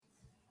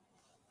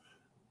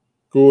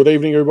Good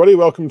evening, everybody.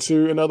 Welcome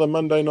to another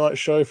Monday night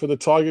show for the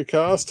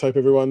Tigercast. Hope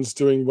everyone's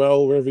doing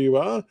well wherever you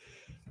are.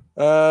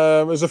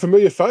 There's a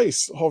familiar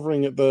face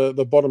hovering at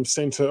the bottom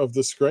centre of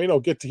the screen. I'll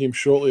get to him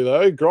shortly,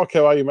 though. Grock,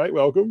 how are you, mate?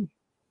 Welcome.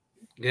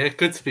 Yeah,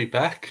 good to be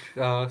back.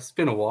 It's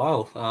been a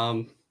while.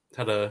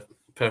 Had a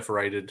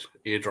perforated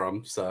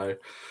eardrum, so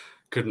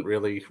couldn't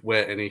really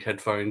wear any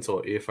headphones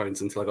or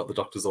earphones until I got the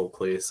doctors all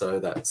clear. So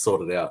that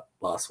sorted out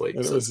last week.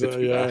 And so it's good to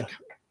be back.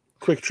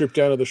 Quick trip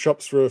down to the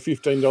shops for a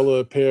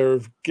 $15 pair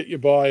of get you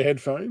by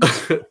headphones.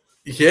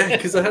 Yeah,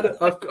 because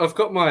I've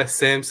got my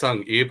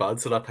Samsung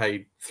earbuds that I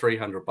paid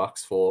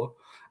 $300 for,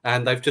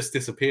 and they've just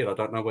disappeared. I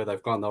don't know where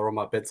they've gone. They were on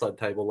my bedside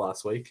table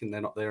last week, and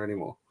they're not there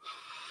anymore.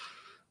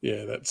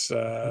 Yeah, that's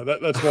why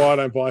I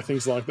don't buy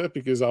things like that,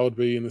 because I would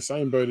be in the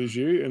same boat as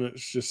you, and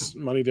it's just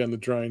money down the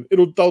drain.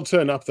 They'll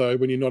turn up though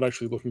when you're not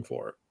actually looking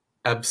for it.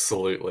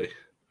 Absolutely.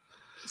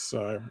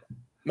 So,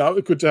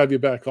 no, good to have you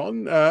back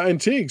on. And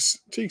Tiggs,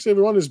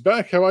 everyone is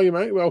back. How are you,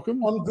 mate?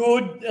 Welcome. I'm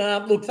good.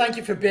 Look, thank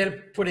you for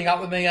putting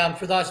up with me.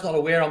 For those not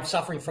aware, I'm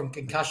suffering from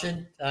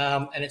concussion,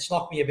 and it's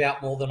knocked me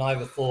about more than I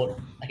ever thought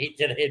a hit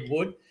to the head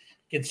would,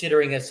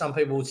 considering, as some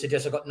people would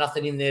suggest, I've got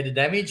nothing in there to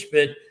damage.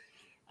 But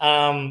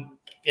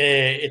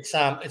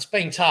it's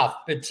been tough.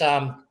 But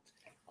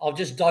I've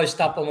just dosed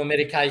up on my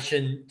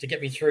medication to get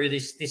me through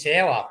this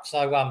hour.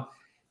 So if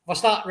I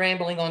start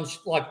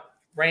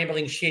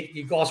rambling shit,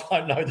 you guys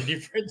won't know the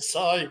difference.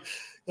 So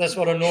that's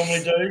what I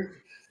normally do.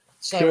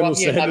 So Colonel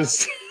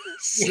Sanders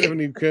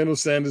 70, Colonel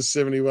Sanders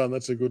 71.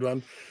 That's a good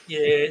one.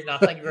 Yeah, no,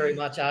 thank you very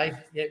much, Abe.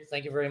 Yeah,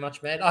 thank you very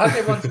much, man. I hope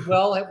everyone's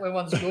well. I hope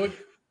everyone's good.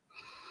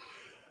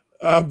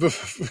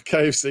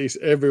 KFC,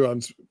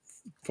 everyone's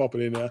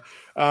popping in now.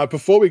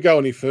 Before we go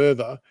any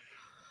further,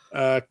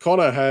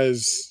 Connor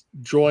has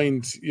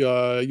joined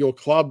your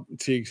club,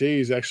 Tiggs.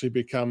 He's actually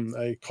become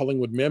a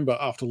Collingwood member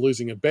after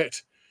losing a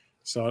bet.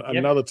 So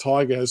another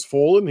Tiger has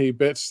fallen. He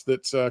bets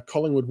that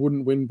Collingwood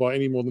wouldn't win by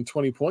any more than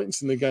 20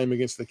 points in the game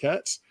against the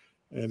Cats,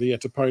 and he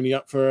had to pony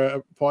up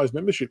for Pies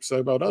membership.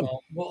 So well done.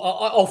 Well,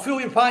 I'll feel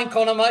your pain,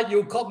 Connor, mate.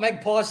 You'll cop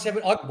Magpies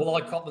 7. I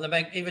cop with the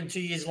bank. Even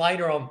 2 years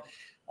later,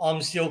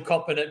 I'm still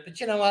copping it. But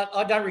you know what?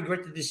 I don't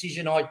regret the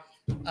decision. I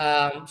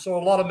saw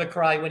a lot of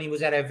McRae when he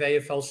was at our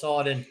VFL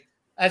side, and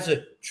as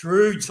a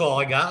true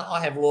Tiger,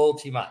 I have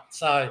loyalty, mate.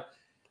 So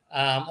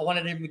I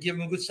wanted to give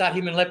him a good start,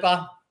 him and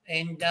Lepper,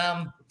 and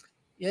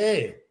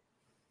yeah,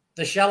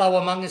 the shallow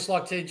among us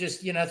like to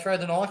just, throw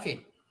the knife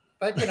in.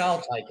 But,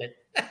 I'll take it.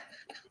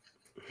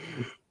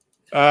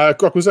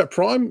 Grock, was that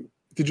Prime?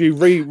 Did you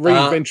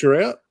re-venture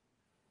out?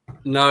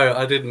 No,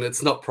 I didn't.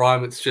 It's not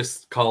Prime. It's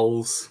just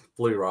Coles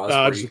Blue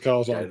Raspberry. Just the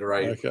Coles on.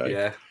 Okay.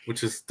 Yeah,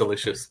 which is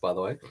delicious, by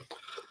the way.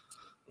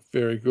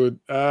 Very good.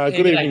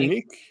 Good evening,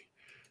 Nick.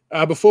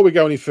 Before we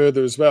go any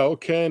further as well,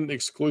 can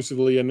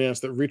exclusively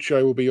announce that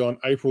Richo will be on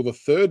April the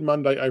 3rd,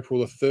 Monday, April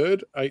the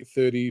 3rd,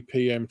 8:30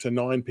 p.m. to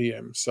 9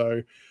 p.m.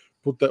 So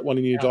put that one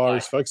in your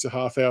diaries, folks. A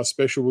half-hour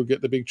special. We'll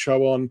get the big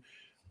show on.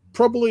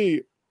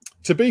 Probably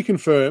to be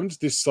confirmed,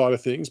 this side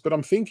of things, but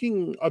I'm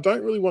thinking I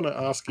don't really want to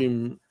ask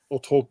him or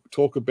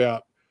talk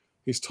about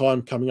his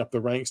time coming up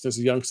the ranks as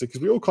a youngster,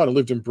 because we all kind of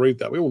lived and breathed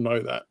that. We all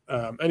know that.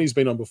 And he's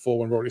been on before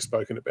when we've already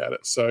spoken about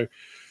it. So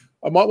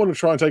I might want to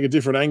try and take a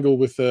different angle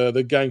with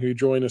the gang who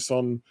join us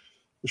on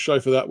the show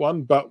for that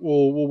one, but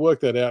we'll work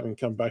that out and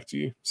come back to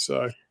you.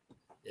 So,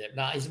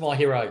 yeah, he's my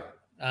hero.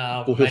 If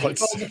I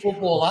was a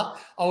footballer,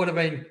 I would have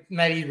been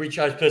Matty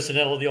Richo's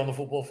personality on the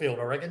football field,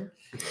 I reckon.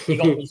 He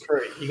got me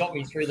through. He got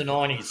me through the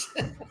 90s.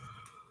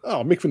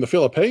 Oh, Mick from the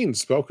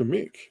Philippines. Welcome,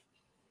 Mick.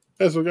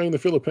 As we're going to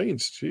the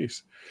Philippines.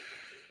 Jeez.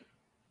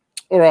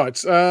 All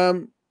right.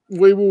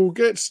 We will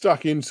get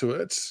stuck into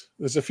it.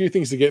 There's a few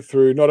things to get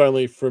through, not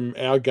only from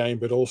our game,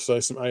 but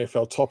also some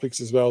AFL topics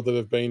as well that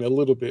have been a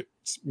little bit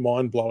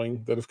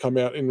mind-blowing that have come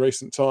out in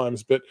recent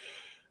times. But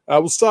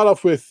we'll start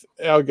off with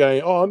our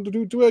game. Oh, do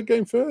we do our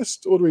game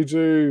first? Or do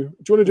you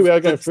want to do our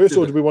game first,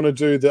 or do we want to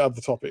do the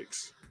other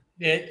topics?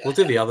 Yeah. We'll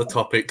do the other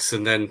topics,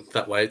 and then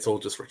that way it's all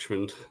just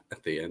Richmond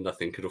at the end. I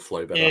think it'll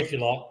flow better. Yeah, if you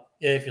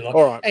like.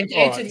 All right. And to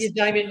answer to you,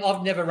 Damien,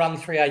 I've never run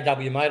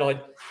 3AW, mate.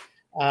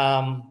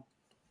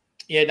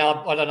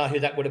 I don't know who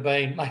that would have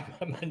been.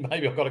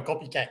 Maybe I've got a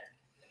copycat.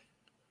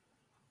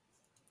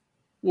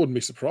 Wouldn't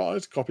be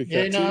surprised.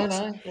 Copycat. Yeah,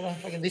 no. Well,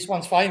 this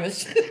one's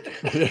famous.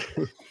 Yeah.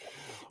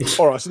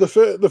 All right. So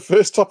the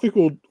first topic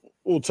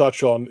we'll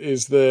touch on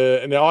is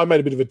now I made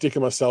a bit of a dick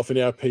of myself in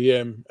our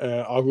PM.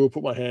 I will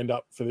put my hand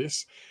up for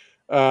this.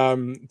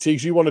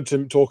 Tiggs, you wanted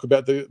to talk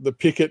about the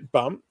Pickett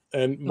bump,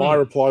 and my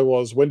reply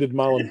was, when did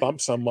Marlon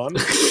bump someone?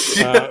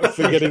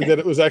 Forgetting that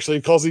it was actually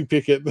Cozzy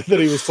Pickett that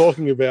he was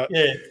talking about.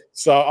 Yeah.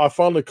 So I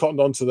finally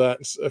cottoned onto that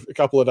a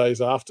couple of days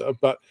after.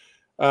 But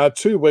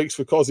 2 weeks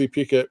for Cozzy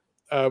Pickett,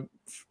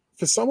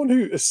 for someone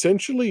who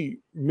essentially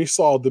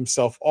missiled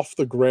themselves off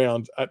the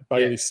ground at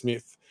Bailey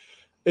Smith,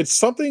 it's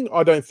something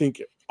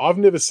I've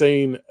never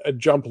seen a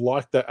jump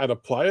like that at a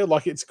player.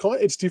 Like it's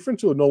different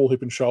to a normal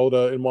hip and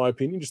shoulder, in my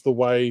opinion, just the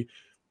way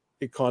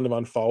it kind of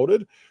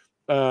unfolded.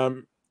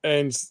 But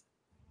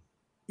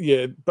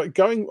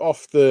going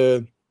off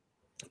the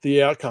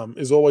the outcome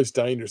is always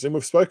dangerous. And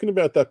we've spoken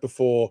about that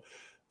before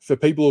for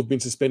people who've been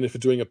suspended for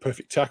doing a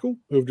perfect tackle,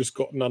 who have just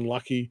gotten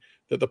unlucky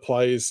that the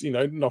players,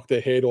 knocked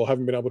their head or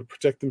haven't been able to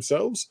protect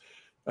themselves.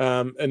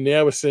 And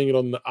now we're seeing it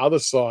on the other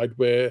side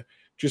where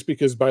just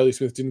because Bailey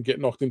Smith didn't get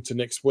knocked into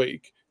next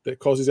week, that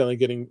Cozzy's only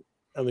getting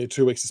a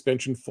 2-week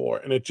suspension for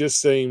it. And it just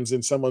seems,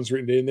 and someone's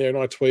written it in there and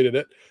I tweeted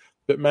it,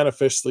 but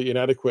manifestly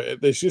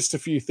inadequate. There's just a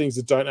few things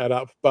that don't add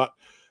up. But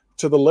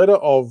to the letter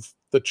of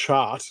the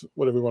chart,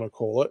 whatever we want to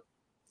call it,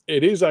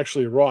 it is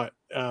actually right.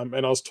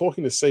 And I was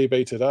talking to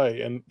CB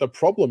today, and the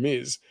problem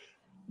is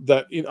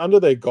that under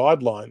their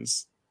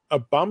guidelines, a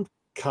bump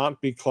can't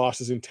be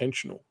classed as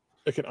intentional.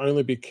 It can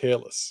only be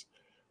careless.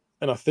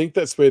 And I think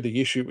that's where the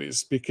issue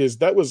is, because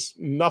that was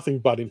nothing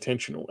but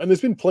intentional. And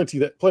there's been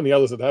plenty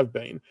others that have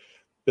been,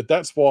 but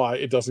that's why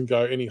it doesn't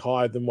go any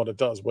higher than what it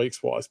does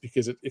weeks-wise,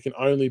 because it can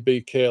only be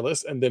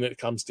careless, and then it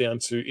comes down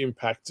to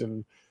impact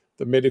and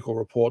the medical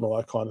report and all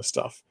that kind of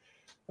stuff.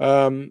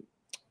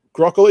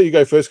 Grock, I'll let you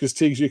go first because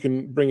Tiggs, you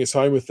can bring us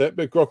home with that.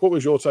 But Grock, what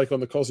was your take on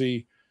the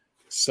Cozzy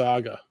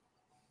saga?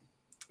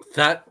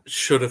 That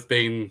should have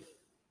been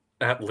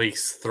at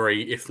least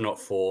 3, if not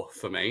 4,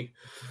 for me.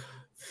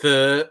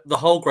 The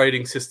whole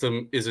grading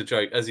system is a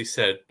joke. As you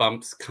said,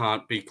 bumps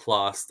can't be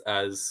classed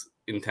as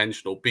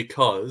intentional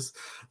because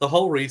the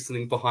whole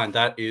reasoning behind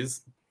that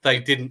is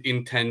they didn't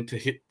intend to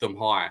hit them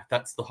high.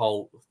 That's the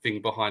whole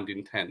thing behind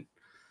intent.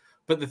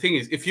 But the thing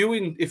is, if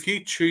you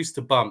choose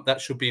to bump,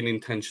 that should be an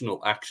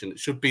intentional action. It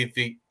should be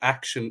the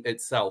action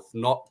itself,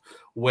 not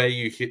where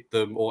you hit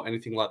them or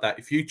anything like that.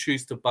 If you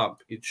choose to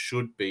bump, it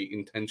should be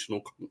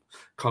intentional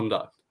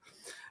conduct.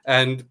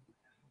 And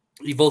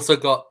you've also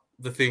got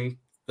the thing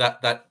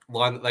that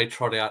line that they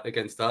trot out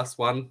against us.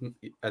 One,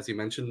 as you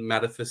mentioned,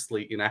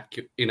 manifestly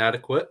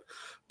inadequate.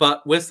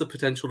 But where's the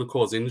potential to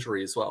cause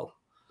injury as well?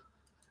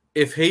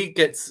 If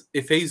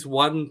he's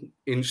 1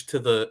 inch to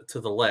the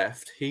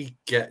left, he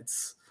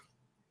gets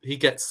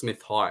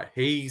Smith high.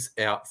 He's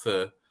out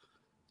for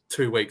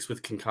 2 weeks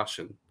with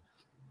concussion.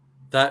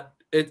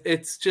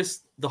 It's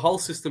just the whole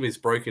system is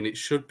broken. It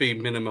should be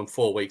minimum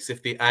 4 weeks.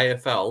 If the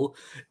AFL,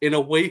 in a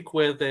week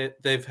where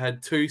they've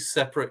had two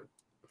separate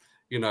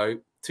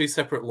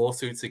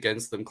lawsuits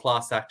against them,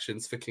 class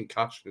actions for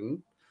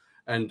concussion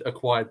and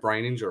acquired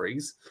brain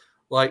injuries,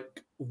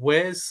 like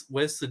where's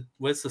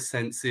the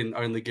sense in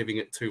only giving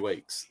it 2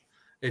 weeks?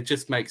 It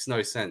just makes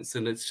no sense,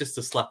 and it's just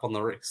a slap on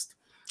the wrist.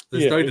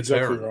 There's no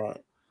deterrent. Exactly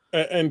right.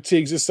 And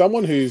Tiggs, as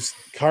someone who's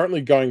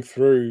currently going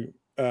through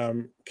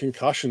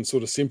concussion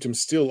sort of symptoms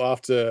still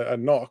after a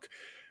knock,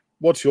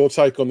 what's your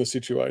take on the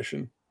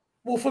situation?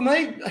 Well, for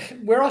me,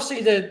 where I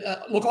see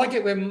look, I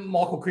get where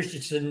Michael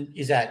Christensen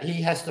is at.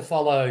 He has to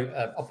follow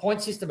a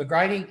point system of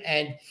grading,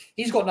 and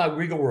he's got no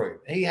wriggle room.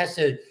 He has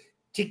to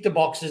tick the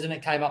boxes, and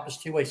it came up as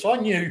 2 weeks. So I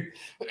knew,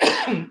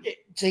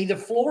 see, the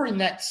flaw in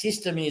that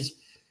system is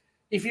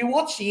if you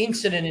watch the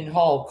incident in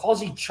whole,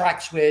 Cozzy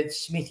tracks where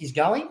Smith is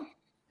going,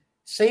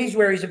 sees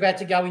where he's about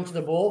to go into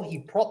the ball, he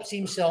props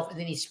himself, and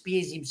then he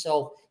spears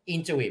himself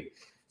into him.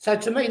 So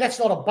to me, that's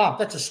not a bump,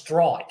 that's a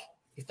strike.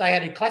 If they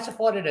had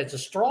classified it as a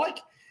strike,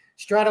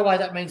 straight away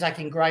that means they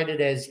can grade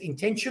it as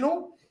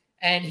intentional,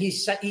 and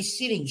he's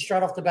sitting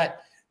straight off the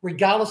bat,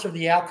 regardless of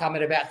the outcome,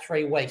 at about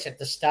 3 weeks at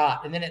the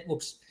start. And then it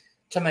looks,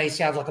 to me,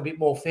 sounds like a bit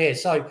more fair.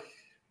 So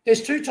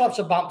there's 2 types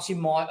of bumps a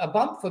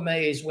bump for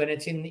me is when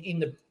it's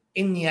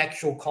in the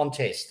actual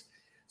contest.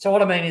 So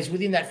what I mean is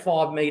within that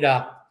 5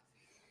 metre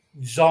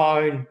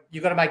zone,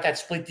 you've got to make that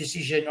split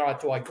decision. All right,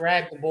 do I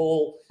grab the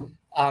ball?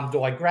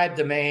 Do I grab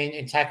the man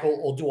and tackle,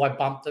 or do I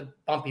bump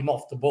him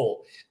off the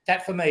ball?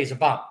 That for me is a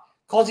bump.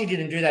 Cozzy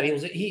didn't do that.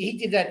 He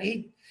did that.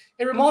 It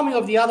reminded me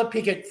of the other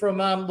picket from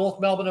North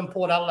Melbourne and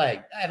Port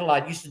Adelaide.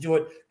 Adelaide used to do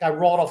it, go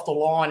right off the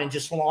line and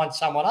just line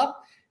someone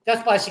up.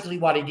 That's basically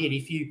what he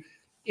did.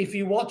 If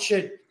you watch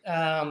it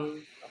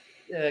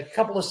a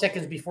couple of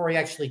seconds before he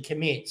actually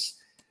commits,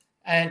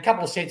 and a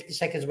couple of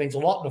seconds means a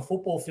lot in a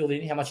football field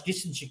in how much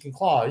distance you can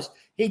close.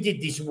 He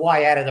did this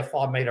way out of the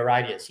 5 metre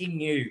radius. He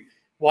knew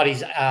what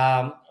his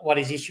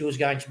issue was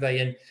going to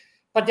be.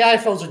 But the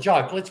AFL's a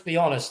joke. Let's be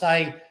honest.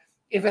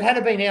 If it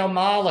had been Al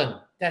Marlin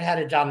that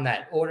had done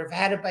that, or if it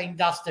had been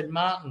Dustin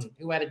Martin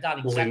who had done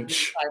exactly the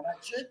same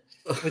action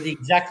with the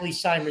exactly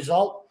same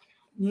result,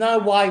 no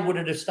way would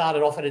it have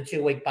started off at a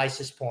 2 week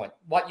basis point.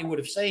 What you would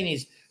have seen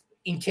is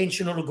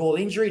intentional to gall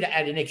injury to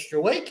add an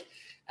extra week.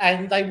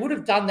 And they would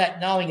have done that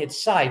knowing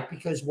it's safe,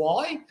 because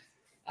why?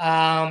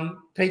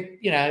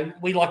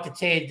 We like to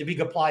tear the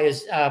bigger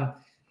players'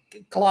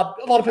 club.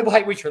 A lot of people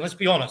hate Richmond, let's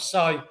be honest.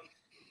 So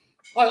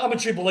I'm a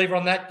true believer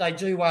on that. They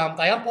do.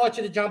 They umpire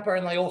to the jumper,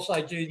 and they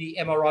also do the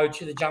MRO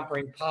to the jumper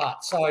in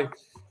part. So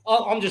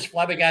I'm just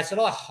flabbergasted.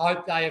 I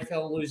hope the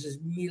AFL loses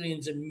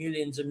millions and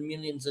millions and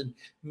millions and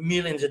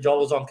millions of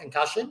dollars on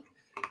concussion.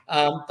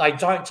 They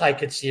don't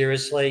take it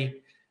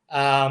seriously.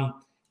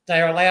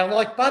 They're allowed,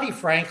 like Buddy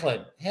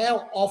Franklin.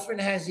 How often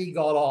has he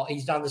got off?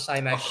 He's done the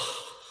same action.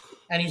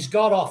 And he's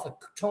got off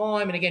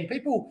time and again.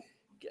 People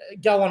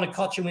go on to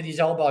catch him with his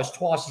elbows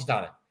twice. He's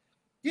done it.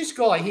 This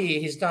guy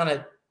here has done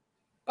it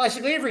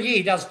Basically, every year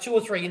he does 2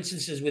 or 3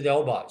 instances with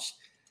elbows,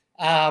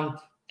 and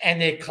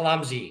they're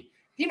clumsy.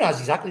 He knows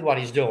exactly what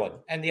he's doing,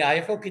 and the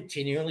AFL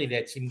continually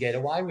lets him get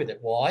away with it.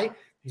 Why?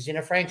 He's in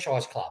a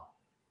franchise club.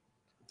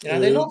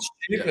 They're not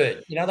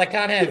stupid. They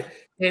can't have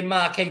their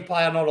marquee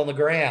player not on the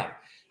ground.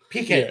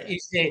 Pickett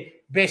is their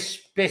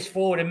best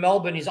forward, and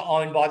Melbourne is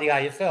owned by the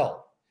AFL.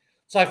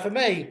 So for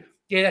me,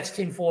 that's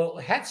tinfoil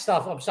hat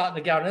stuff. I'm starting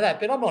to go into that,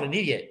 but I'm not an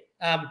idiot.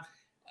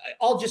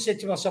 I'll just say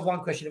to myself one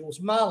question. If it was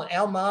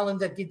Al Marlin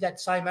that did that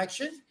same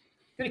action,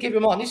 you've got to keep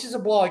in mind, this is a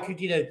bloke who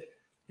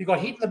got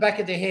hit in the back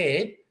of the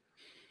head,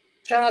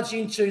 charged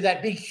into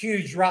that big,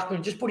 huge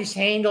ruckman, just put his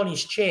hand on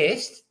his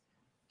chest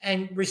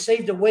and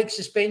received a week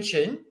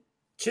suspension.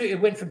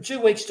 It went from 2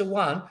 weeks to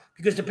 1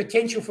 because the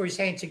potential for his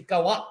hand to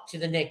go up to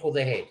the neck or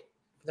the head.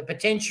 The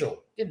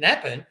potential. Didn't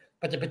happen,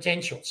 but the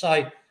potential.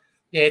 So,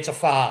 it's a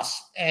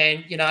farce.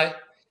 And,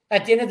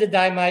 at the end of the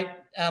day, mate,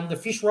 the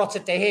fish rots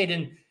at the head.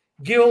 And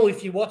Gil,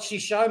 if you watch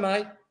this show,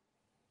 mate,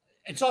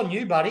 it's on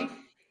you, buddy.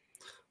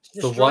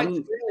 It's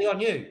really on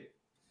you.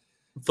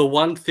 The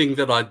one thing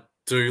that I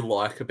do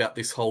like about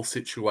this whole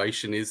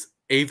situation is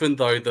even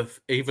though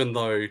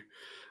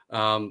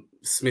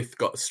Smith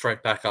got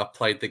straight back up,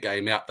 played the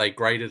game out, they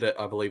graded it,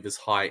 I believe, as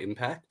high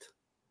impact.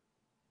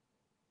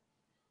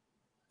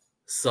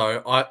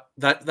 So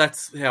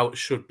that's how it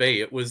should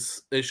be.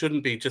 It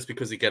shouldn't be just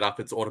because you get up,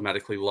 it's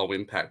automatically low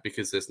impact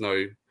because there's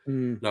no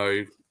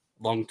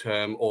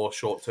long-term or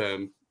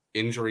short-term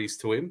injuries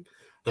to him.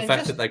 The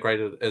fact that they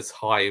graded it as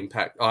high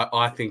impact,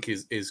 I think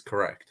is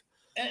correct.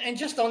 And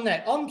just on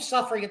that, I'm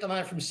suffering at the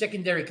moment from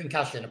secondary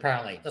concussion,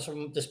 apparently. That's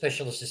what the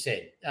specialist has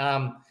said.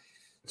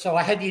 So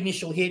I had the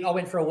initial hit. I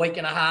went for a week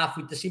and a half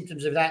with the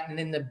symptoms of that. And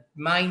then the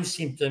main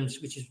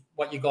symptoms, which is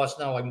what you guys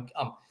know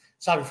I'm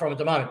suffering from at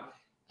the moment.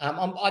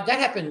 That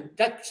happened.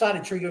 That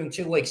started triggering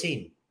 2 weeks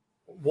in.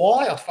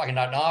 Why? I fucking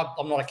don't know.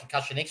 I'm not a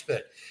concussion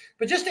expert.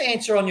 But just to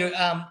answer on your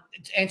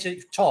answer,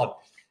 Todd,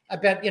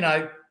 about,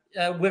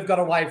 we've got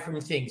away from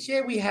things.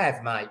 Yeah, we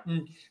have, mate.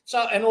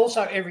 And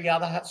also every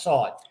other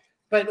side.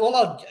 But all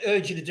I'd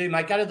urge you to do,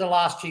 mate, go to the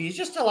last 2 years,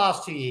 just the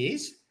last 2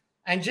 years,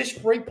 and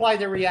just replay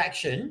the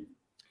reaction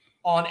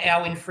on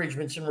our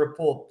infringements and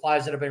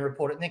players that have been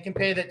reported, and then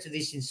compare that to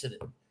this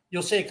incident.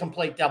 You'll see a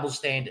complete double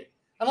standard.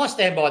 And I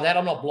stand by that.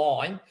 I'm not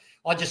blind.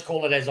 I just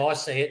call it as I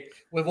see it.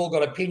 We've all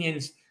got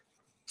opinions.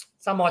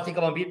 Some might think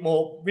I'm a bit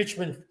more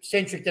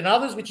Richmond-centric than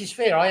others, which is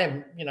fair. I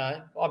am,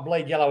 I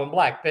bleed yellow and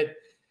black. But,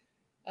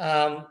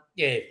 no,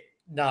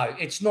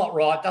 it's not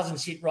right. It doesn't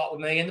sit right with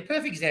me. And the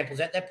perfect example is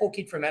that poor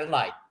kid from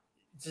Adelaide.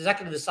 It's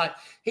exactly the same.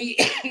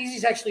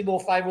 He's actually more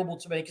favourable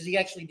to me because he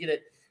actually did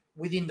it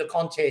within the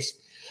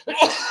contest.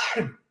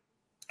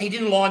 He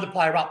didn't line the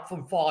player up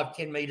from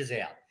 5-10 metres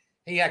out.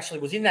 He actually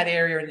was in that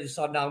area and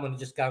decided, no, I'm going to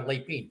just go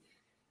leap in.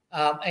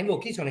 And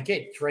look, he's going to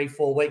get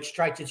 3-4 weeks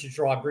straight to the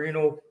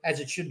tribunal, as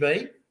it should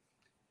be,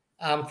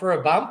 for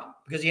a bump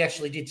because he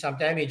actually did some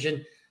damage.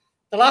 And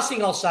the last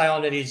thing I'll say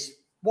on it is,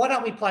 why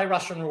don't we play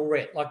Russian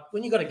roulette? Like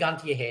when you've got a gun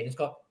to your head,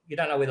 you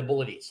don't know where the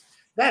bullet is.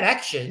 That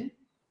action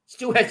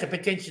still has the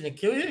potential to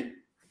kill you.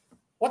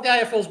 What the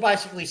AFL is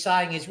basically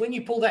saying is when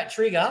you pull that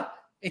trigger,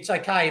 it's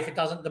okay if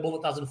the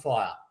bullet doesn't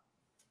fire.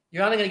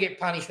 You're only going to get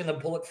punished when the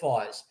bullet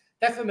fires.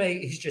 That for me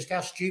is just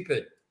how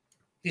stupid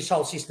this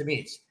whole system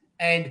is.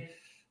 And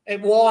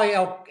why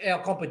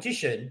our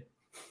competition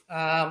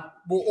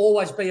will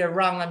always be a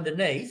rung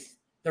underneath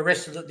the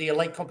rest of the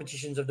elite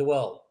competitions of the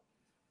world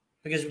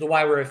because of the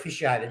way we're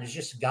officiated. It's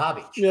just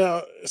garbage.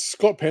 Yeah,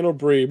 Scott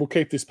Pendlebury, we'll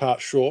keep this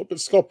part short,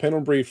 but Scott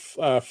Pendlebury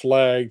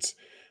flagged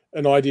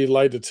an idea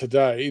later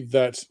today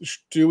that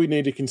do we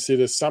need to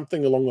consider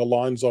something along the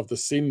lines of the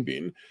sin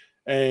bin?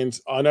 And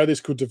I know this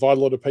could divide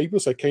a lot of people,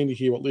 so keen to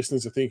hear what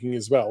listeners are thinking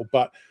as well.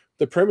 But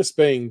the premise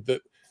being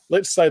that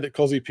let's say that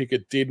Cozzy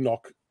Pickett did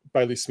knock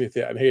Bailey Smith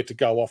out and he had to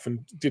go off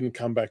and didn't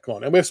come back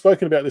on. And we've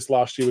spoken about this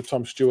last year with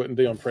Tom Stewart and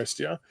Dion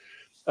Prestia.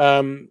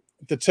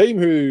 The team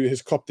who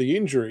has copped the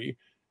injury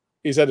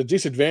is at a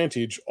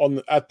disadvantage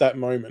at that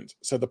moment.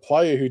 So the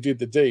player who did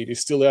the deed is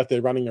still out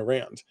there running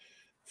around.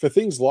 For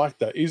things like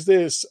that, is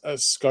there a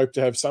scope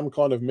to have some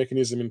kind of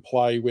mechanism in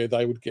play where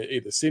they would get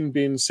either sin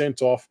bins,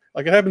 sent off?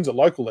 Like it happens at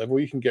local level.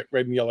 You can get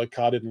red and yellow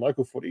carded in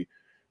local footy.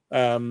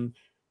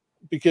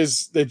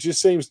 Because there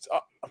just seems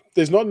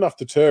there's not enough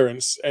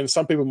deterrence. And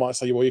some people might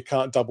say, well, you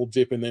can't double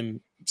dip and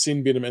then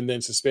sin bin them and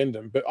then suspend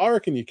them. But I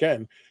reckon you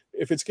can.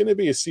 If it's going to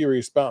be a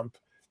serious bump,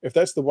 if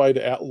that's the way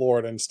to outlaw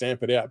it and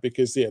stamp it out,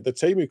 because, the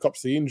team who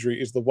cops the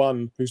injury is the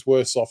one who's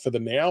worse off for the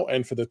now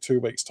and for the 2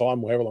 weeks'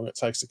 time, however long it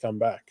takes to come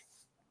back.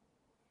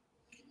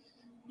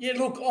 Yeah,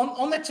 look,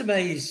 on that to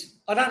me is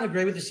I don't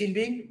agree with the sin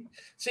bin.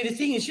 See, the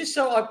thing is, just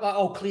so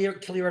I'll clear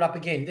it up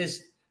again,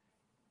 there's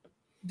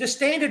the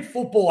standard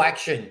football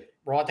action,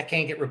 right, that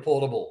can get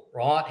reportable,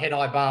 right,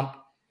 head-eye bump.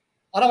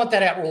 I don't want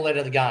that ruled out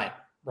of the game,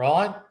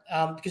 right,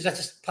 because that's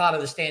just part of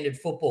the standard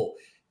football.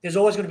 There's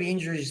always going to be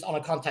injuries on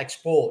a contact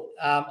sport.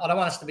 I don't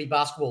want us to be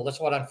basketball. That's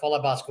why I don't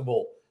follow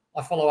basketball.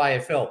 I follow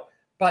AFL.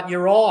 But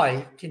your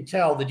eye can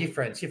tell the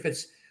difference. If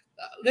it's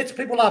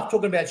people are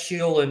talking about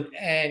Shield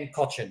and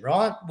Cochin,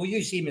 right? We'll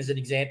use him as an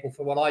example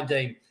for what I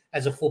deem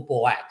as a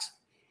football act,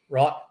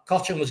 right?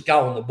 Cochin was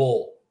going the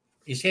ball.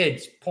 His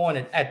head's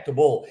pointed at the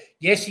ball.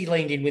 Yes, he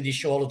leaned in with his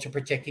shoulder to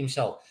protect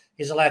himself.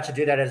 He's allowed to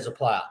do that as a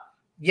player.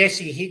 Yes,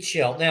 he hit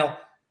Shell. Now,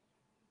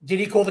 did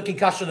he call the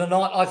concussion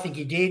tonight? I think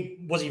he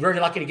did. Was he very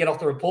lucky to get off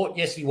the report?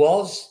 Yes, he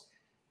was.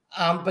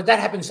 But that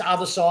happens to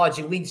other sides.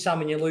 You win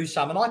some and you lose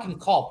some. And I can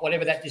cop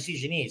whatever that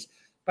decision is.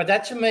 But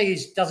that to me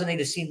doesn't need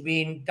a sin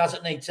bin,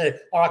 doesn't need to,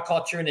 all right,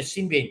 Koch, you're in a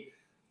sin bin.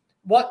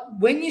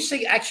 When you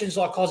see actions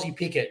like Ozzie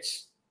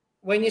Pickett's,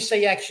 when you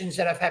see actions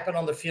that have happened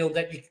on the field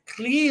that you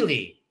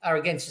clearly are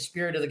against the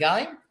spirit of the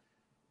game,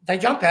 they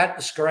jump out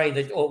the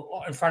screen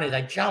or in front of you,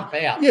 they jump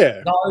out.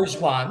 Yeah. Those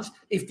ones,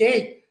 if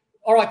they're,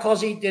 all right,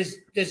 Ozzie,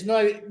 there's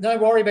no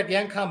worry about the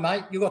outcome,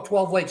 mate. You've got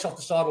 12 weeks off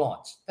the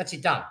sidelines. That's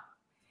it, done.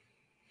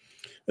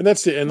 And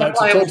that's it. And that's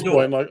Todd's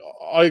point. Like,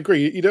 I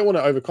agree. You don't want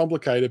to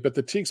overcomplicate it, but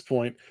the Tiggs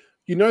point,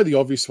 you know the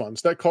obvious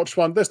ones. That Koch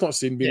one, that's not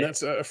sin bin. Yeah.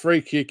 That's a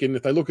free kick. And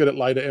if they look at it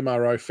later,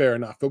 MRO, fair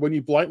enough. But when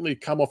you blatantly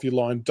come off your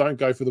line, don't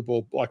go for the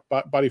ball like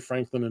Buddy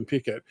Franklin and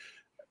Pickett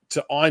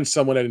to iron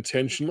someone out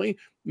intentionally,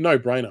 no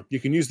brainer. You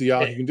can use the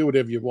arc. You can do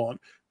whatever you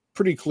want.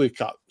 Pretty clear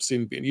cut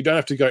sin bin. You don't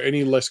have to go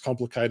any less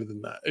complicated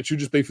than that. It should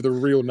just be for the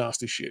real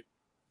nasty shit.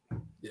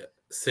 Yeah.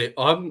 See,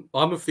 I'm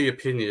of the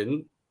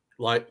opinion,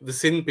 like the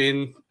sin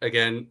bin,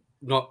 again,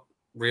 not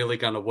really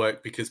going to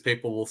work because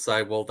people will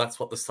say, well, that's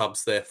what the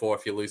sub's there for.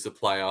 If you lose a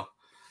player,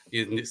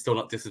 you're still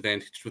not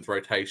disadvantaged with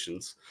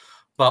rotations.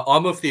 But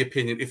I'm of the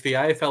opinion, if the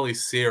AFL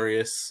is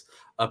serious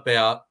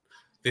about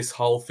this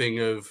whole thing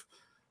of,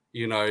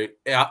 you know,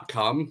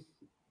 outcome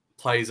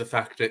plays a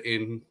factor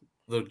in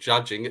the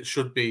judging, it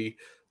should be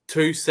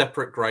two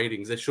separate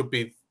gradings. There should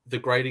be the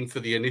grading for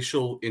the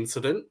initial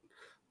incident,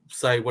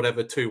 say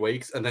whatever, 2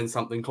 weeks, and then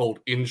something called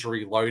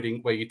injury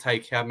loading, where you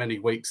take how many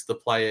weeks the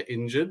player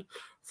injured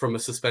from a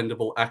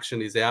suspendable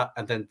action is out,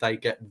 and then they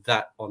get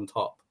that on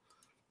top.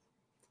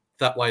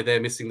 That way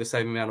they're missing the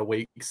same amount of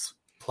weeks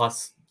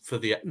plus for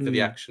the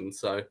action.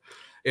 So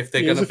if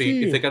they're going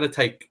to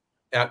take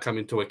outcome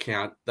into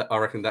account, that I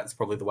reckon that's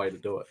probably the way to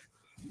do it.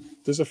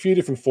 There's a few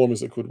different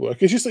formulas that could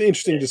work. It's just an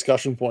interesting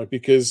discussion point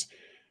because,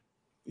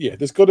 yeah,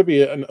 there's got to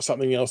be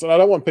something else. And I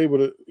don't want people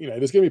to,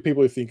 there's going to be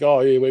people who think, oh,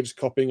 yeah, we're just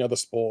copying other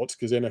sports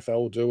because NFL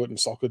will do it and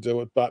soccer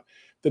do it. But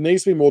there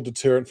needs to be more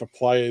deterrent for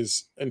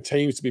players and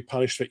teams to be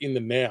punished for in the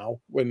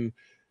now when,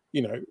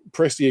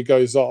 Prestia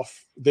goes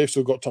off, they've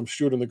still got Tom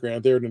Stewart on the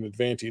ground. They're at an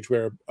advantage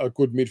where a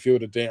good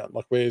midfielder down.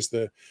 Like, where's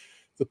the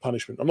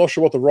punishment? I'm not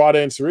sure what the right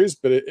answer is,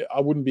 but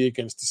I wouldn't be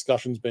against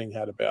discussions being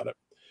had about it.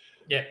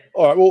 Yeah.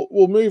 All right,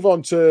 we'll move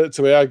on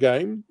to our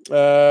game.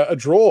 A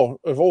draw,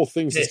 of all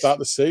things, to start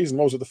the season.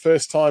 What was it, the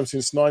first time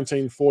since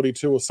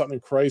 1942 or something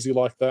crazy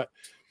like that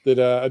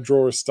a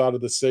draw has started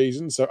the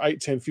season? So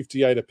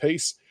 8-10-58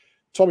 apiece.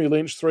 Tommy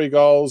Lynch, 3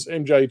 goals.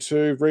 MJ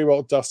 2.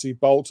 Rewalt, Dusty,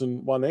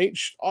 Bolton, 1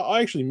 each.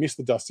 I actually missed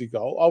the Dusty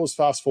goal. I was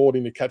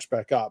fast-forwarding to catch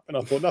back up, and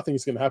I thought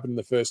nothing's going to happen in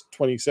the first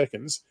 20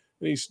 seconds.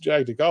 And he's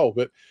jagged a goal.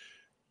 But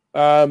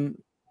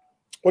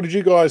what did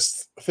you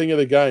guys think of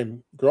the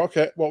game?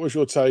 Grock, what was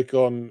your take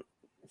on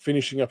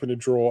finishing up in a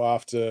draw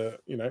after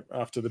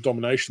the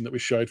domination that we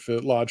showed for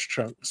large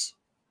chunks?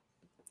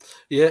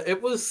 Yeah, it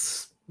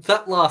was,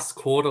 that last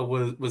quarter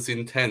was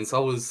intense. I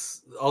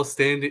was at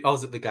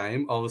the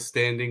game. I was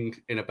standing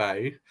in a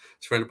bay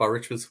surrounded by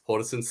Richmond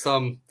supporters, and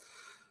some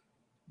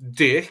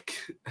dick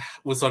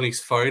was on his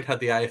phone, had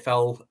the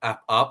AFL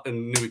app up,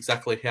 and knew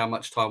exactly how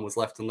much time was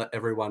left and let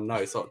everyone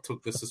know. So it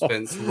took the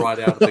suspense right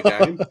out of the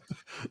game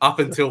up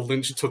until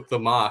Lynch took the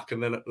mark.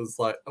 And then it was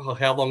like, oh,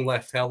 how long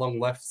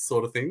left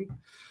sort of thing.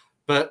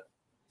 But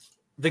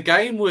the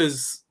game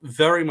was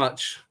very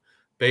much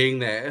being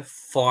there,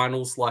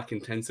 finals-like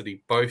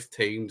intensity. Both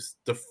teams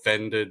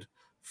defended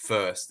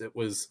first. It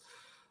was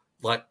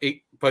like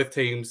both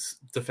teams'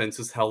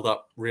 defenses held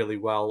up really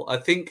well. I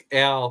think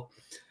our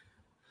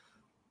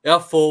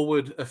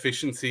forward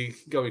efficiency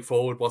going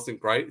forward wasn't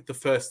great. The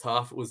first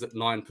half, it was at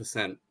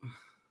 9%,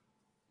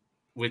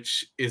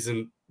 which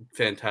isn't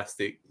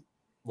fantastic.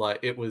 Like,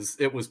 it was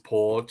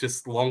poor,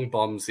 just long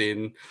bombs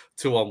in,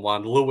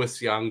 2-on-1.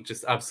 Lewis Young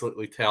just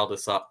absolutely towed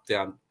us up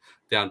down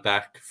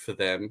back for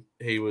them.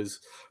 He was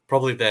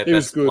probably their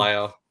best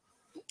player.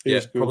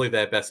 Probably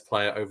their best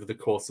player over the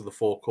course of the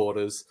 4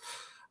 quarters.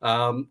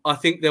 I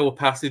think there were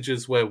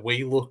passages where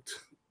we looked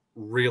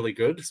really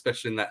good,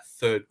 especially in that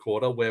third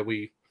quarter where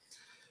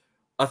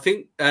I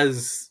think,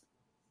 as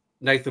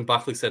Nathan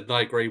Buckley said, and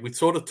I agree, we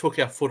sort of took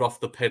our foot off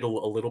the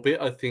pedal a little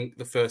bit. I think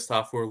the first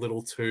half were a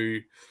little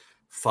too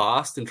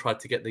fast and tried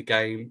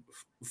to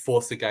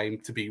force the game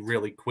to be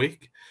really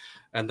quick.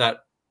 And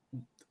that,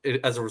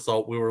 as a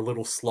result, we were a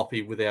little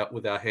sloppy with our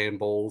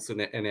handballs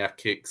and our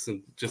kicks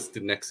and just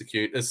didn't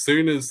execute. As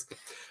soon as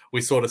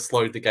we sort of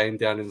slowed the game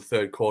down in the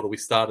third quarter, we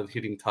started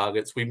hitting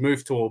targets. We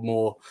moved to a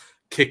more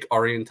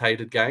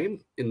kick-orientated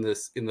game in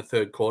the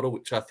third quarter,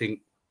 which I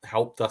think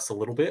helped us a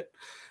little bit.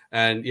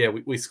 And yeah,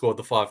 we scored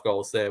the 5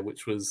 goals there,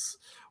 which was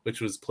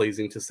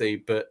pleasing to see.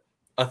 But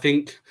I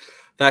think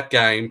that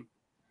game,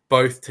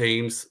 both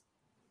teams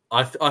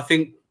I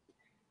think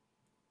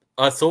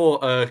I saw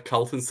a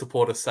Carlton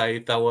supporter say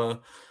they were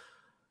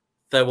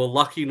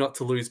lucky not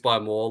to lose by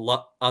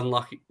more,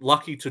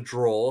 lucky to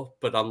draw,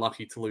 but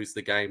unlucky to lose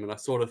the game. And I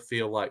sort of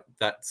feel like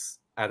that's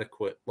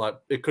adequate. Like,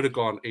 it could have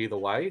gone either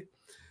way.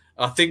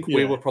 I think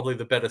we were probably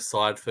the better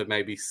side for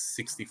maybe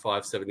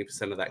 65,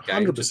 70% of that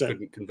game. 100%. Just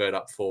couldn't convert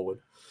up forward.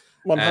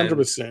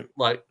 100%. And,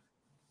 like,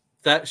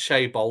 that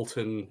Shea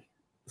Bolton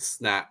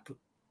snap,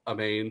 I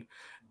mean,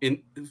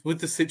 with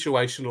the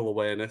situational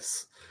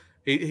awareness,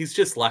 he's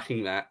just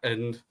lacking that.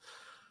 And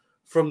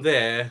from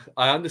there,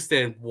 I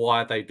understand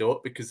why they do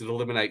it, because it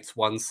eliminates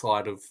one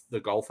side of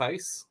the goal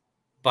face.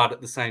 But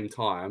at the same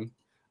time,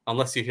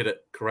 unless you hit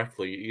it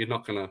correctly, you're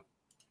not gonna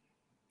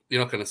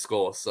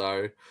score.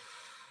 So,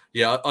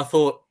 yeah, I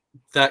thought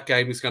that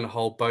game is going to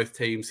hold both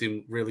teams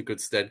in really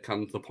good stead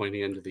come the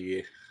pointy end of the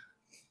year.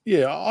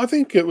 Yeah, I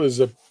think it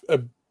was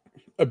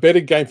a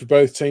better game for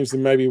both teams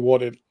than maybe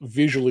what it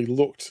visually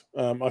looked.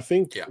 I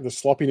think the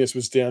sloppiness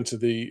was down to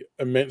the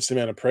immense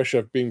amount of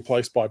pressure being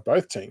placed by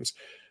both teams.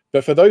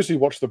 But for those who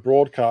watched the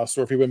broadcast,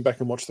 or if you went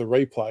back and watched the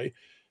replay,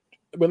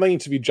 when they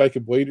interviewed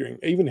Jacob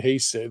Wiedering, even he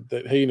said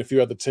that he and a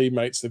few other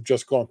teammates have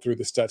just gone through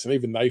the stats, and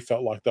even they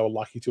felt like they were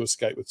lucky to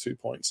escape with 2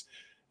 points.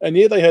 And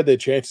yeah, they had their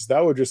chances.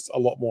 They were just a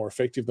lot more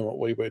effective than what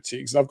we were,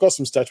 Tiggs. And I've got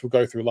some stats we'll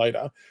go through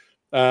later.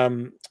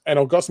 And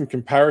I've got some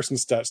comparison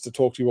stats to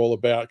talk to you all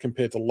about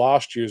compared to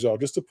last year as well,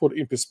 just to put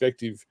in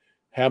perspective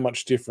how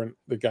much different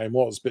the game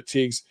was. But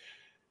Tiggs,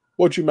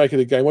 what did you make of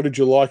the game? What did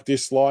you like,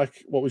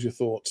 dislike? What was your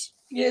thoughts?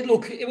 Yeah,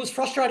 look, it was a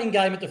frustrating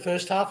game at the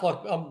first half. Like,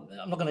 I'm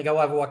not going to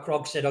go over what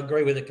Grock said. I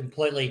agree with it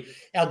completely.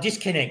 Our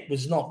disconnect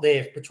was not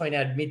there between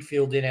our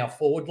midfield and our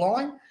forward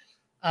line.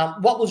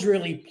 What was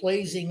really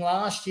pleasing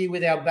last year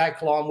with our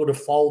back line would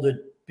have folded,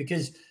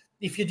 because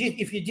if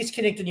you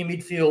disconnect in your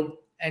midfield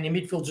and your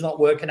midfield's not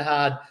working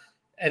hard,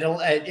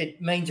 it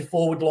means your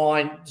forward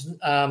line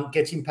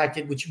gets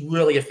impacted, which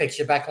really affects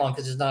your back line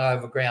because there's no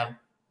overground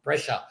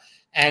pressure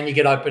and you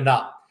get opened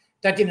up.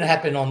 That didn't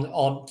happen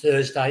on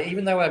Thursday,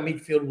 even though our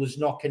midfield was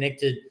not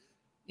connected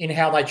in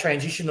how they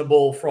transitioned the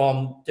ball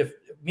from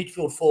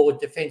midfield forward,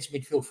 defence,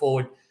 midfield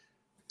forward.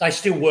 They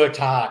still worked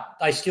hard.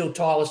 They still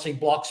tirelessly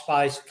blocked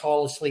space,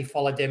 tirelessly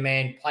followed their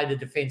man, played a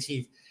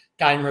defensive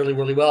game really,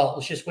 really well. It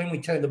was just when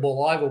we turned the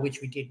ball over, which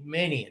we did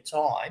many a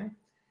time,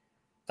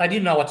 they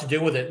didn't know what to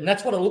do with it. And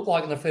that's what it looked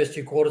like in the first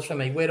 2 quarters for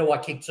me. Where do I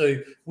kick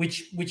to?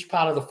 Which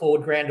part of the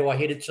forward ground do I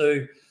hit it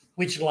to?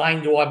 Which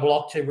lane do I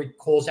block to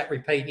cause that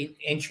repeat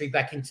entry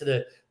back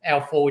into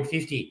our forward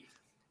 50?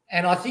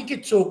 And I think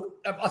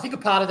a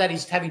part of that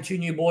is having 2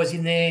 new boys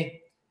in there,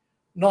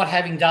 not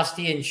having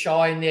Dusty and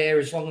Shy in there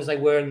as long as they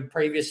were in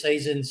previous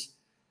seasons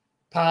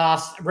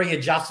past,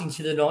 readjusting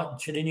to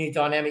the new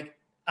dynamic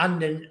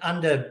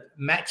under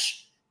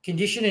match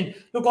condition. And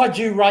look, I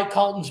do rate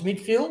Carlton's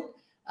midfield.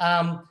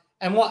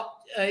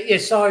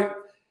 So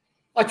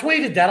I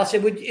tweeted that. I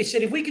said,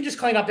 if we can just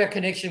clean up our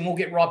connection, we'll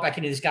get right back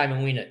into this game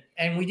and win it.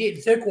 And we did.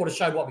 The third quarter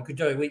showed what we could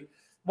do.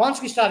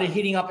 Once we started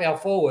hitting up our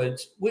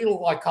forwards, we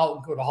looked like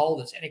Carlton could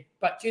hold us.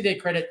 But to their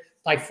credit,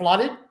 they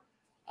flooded.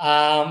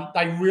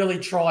 They really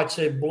tried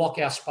to block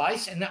our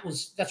space, and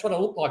that's what it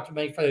looked like to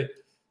me. They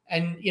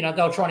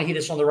were trying to hit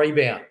us on the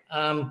rebound,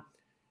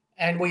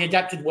 and we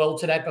adapted well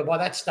to that. But by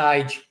that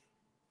stage,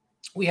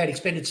 we had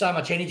expended so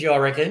much energy. I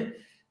reckon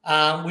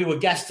we were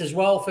gassed as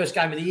well. First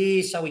game of the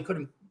year, so we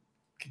couldn't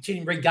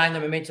continue to regain the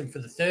momentum for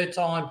the third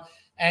time.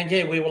 And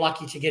yeah, we were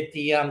lucky to get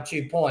the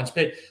 2 points.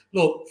 But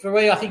look, for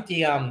me, I think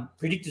the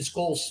predicted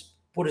scores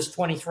put us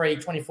 23,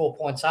 24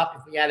 points up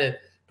if we had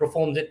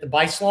performed at the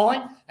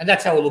baseline. And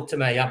that's how it looked to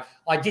me.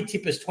 I did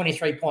tip us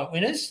 23-point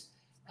winners.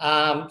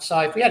 So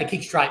if we had a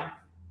kick straight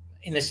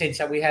in the sense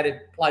that we had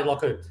it played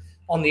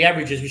on the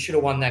averages, we should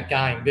have won that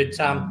game. But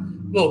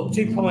look,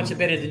 2 points are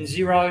better than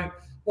 0.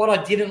 What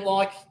I didn't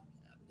like,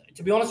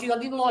 to be honest with you, I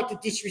didn't like the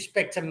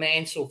disrespect to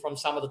Mansell from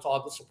some of the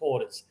Tigers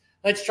supporters.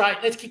 Let's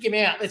kick him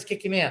out. Let's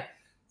kick him out.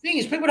 The thing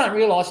is, people don't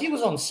realise he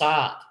was on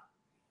Sard.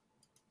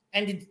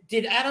 And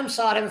did Adam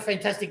Sard have a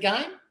fantastic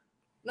game?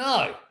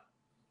 No.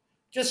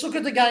 Just look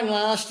at the game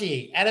last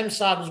year. Adam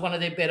Sard was one of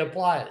their better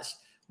players.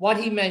 What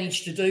he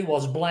managed to do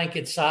was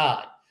blanket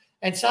Sard.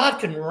 And Sard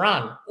can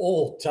run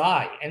all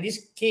day. And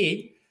this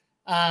kid,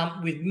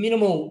 with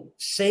minimal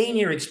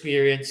senior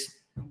experience,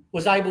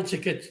 was able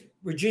to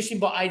reduce him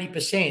by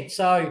 80%.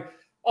 So I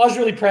was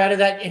really proud of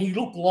that. And he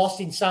looked lost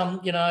in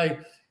some,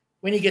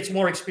 when he gets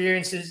more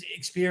experience,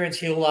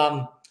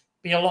 he'll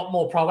be a lot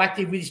more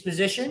proactive with his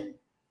possession.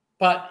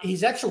 But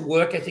his actual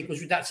work ethic was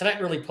with that. So that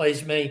really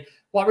pleased me.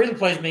 What really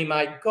pleased me,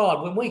 mate,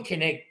 God, when we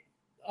connect,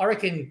 I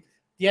reckon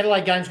the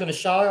Adelaide game's going to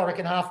show. I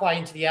reckon halfway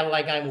into the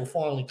Adelaide game we'll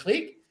finally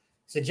click.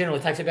 So it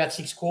generally takes about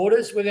 6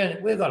 quarters.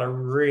 We've got a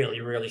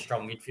really, really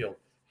strong midfield.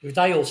 If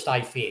they all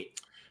stay fit,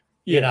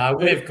 we've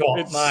got,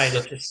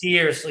 it's a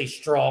seriously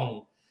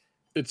strong.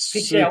 It's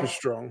super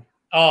strong.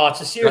 Oh, it's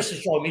a seriously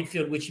strong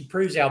midfield, which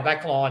improves our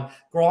back line.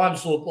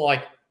 Grimes looked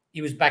like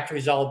he was back to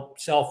his old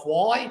self.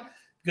 Why?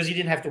 Because he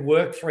didn't have to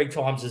work 3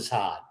 times as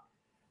hard.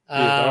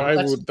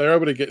 They're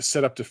able to get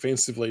set up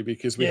defensively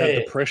because we had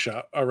the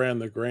pressure around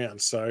the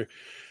ground. So,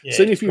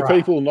 seeing a few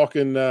people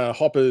knocking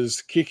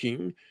Hopper's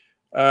kicking.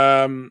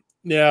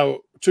 Now,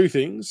 two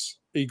things.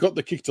 He got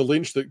the kick to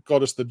Lynch that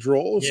got us the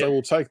draw, so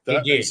we'll take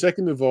that. And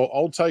second of all,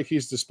 I'll take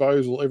his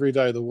disposal every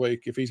day of the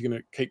week if he's going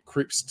to keep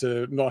Cripps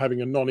to not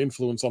having a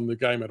non-influence on the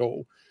game at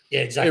all.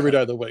 Yeah, exactly. Every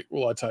day of the week,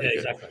 will I take it?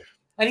 Exactly.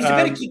 And he's a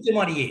better kick than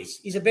what he is.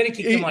 He's a better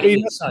kick than what he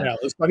is.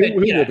 But he'll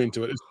move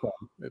into it. It's fine.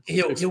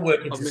 He'll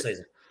work into the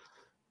season.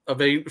 I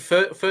mean,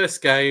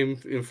 first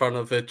game in front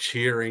of a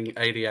cheering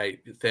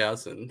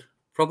 88,000.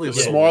 Probably a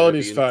smile on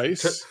his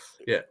face.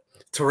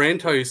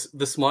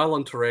 The smile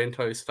on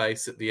Taranto's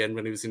face at the end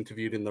when he was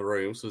interviewed in the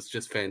rooms was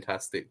just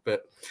fantastic.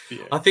 But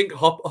I think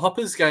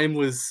Hopper's game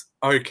was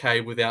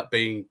okay without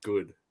being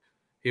good.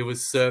 He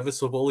was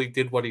serviceable. He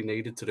did what he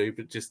needed to do,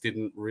 but just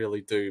didn't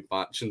really do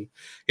much. And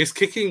his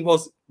kicking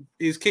was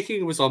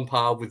on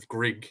par with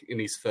Grigg in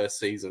his first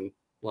season.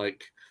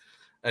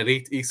 And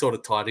he sort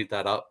of tidied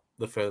that up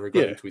the further he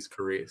got into his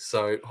career.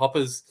 So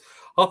Hopper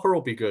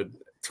will be good.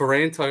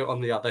 Taranto,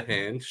 on the other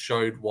hand,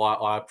 showed why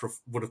I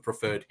would have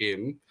preferred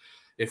him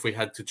if we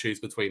had to choose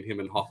between him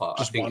and Hopper.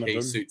 I think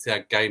he suits our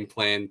game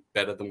plan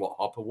better than what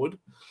Hopper would.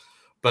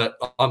 But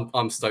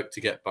I'm stoked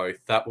to get both.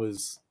 That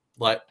was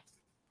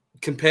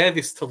compare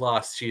this to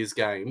last year's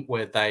game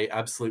where they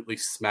absolutely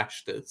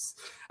smashed us,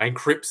 and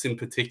Cripps in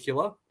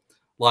particular,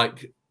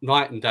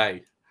 night and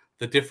day.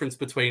 The difference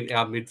between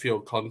our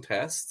midfield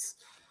contests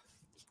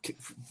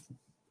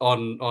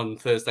on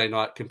Thursday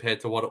night compared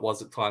to what it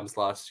was at times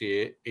last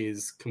year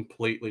is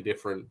completely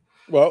different.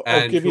 Well,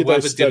 I'll give you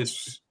those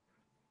stats.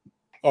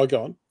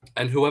 Go on.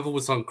 And whoever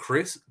was on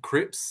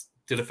Cripps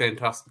did a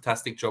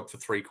fantastic job for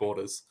 3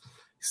 quarters.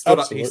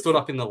 He stood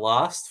up in the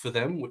last for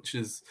them, which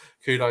is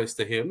kudos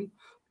to him.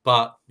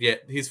 But yeah,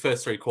 his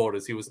first 3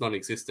 quarters, he was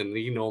non-existent.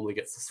 He normally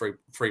gets the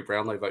three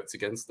Brownlow votes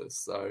against us.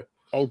 So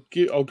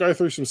I'll go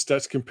through some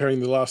stats comparing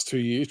the last 2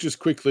 years. Just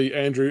quickly,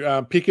 Andrew,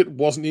 Pickett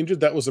wasn't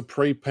injured. That was a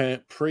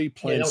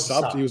pre-planned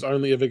sub. He was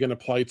only ever going to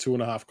play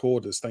 2.5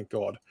 quarters, thank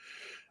God.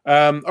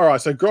 All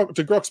right, so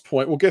to Grock's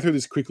point, we'll get through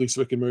this quickly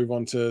so we can move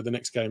on to the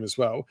next game as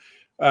well.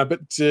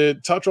 But to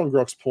touch on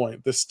Grock's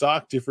point, the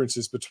stark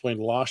differences between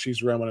last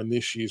year's round 1 and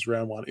this year's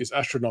round 1 is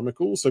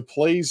astronomical. So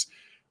please,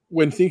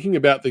 when thinking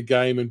about the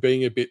game and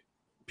being a bit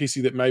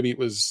pissy that maybe it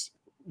was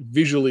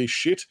visually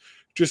shit,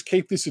 just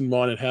keep this in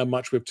mind and how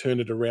much we've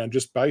turned it around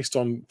just based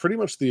on pretty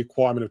much the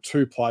acquirement of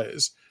 2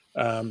 players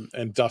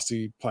and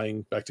Dusty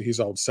playing back to his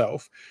old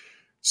self.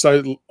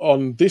 So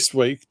on this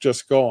week,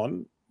 just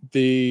gone,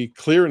 the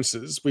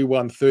clearances, we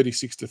won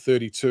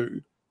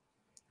 36-32.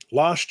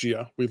 Last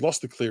year, we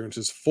lost the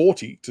clearances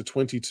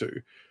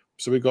 40-22.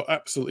 So we got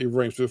absolutely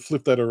reamed. So we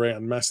flipped that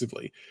around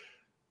massively.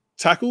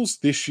 Tackles,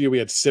 this year we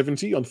had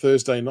 70 on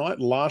Thursday night.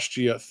 Last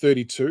year,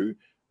 32.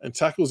 And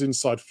tackles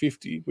inside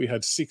 50, we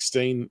had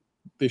 16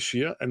 this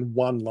year and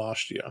 1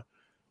 last year.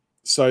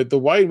 So the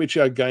way in which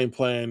our game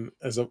plan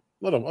I don't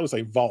want to say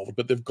evolved,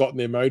 but they've gotten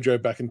their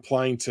mojo back and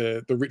playing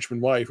to the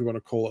Richmond way, if we want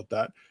to call it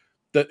that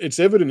it's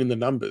evident in the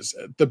numbers.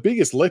 The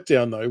biggest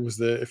letdown, though, was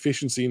the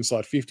efficiency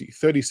inside 50.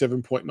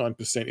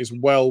 37.9% is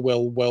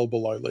well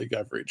below league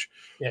average.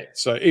 Yeah.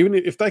 So even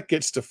if that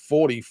gets to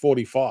 40,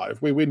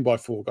 45, we win by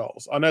 4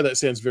 goals. I know that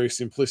sounds very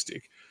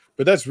simplistic,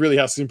 but that's really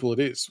how simple it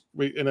is.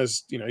 And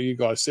as you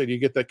guys said, you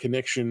get that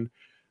connection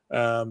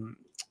and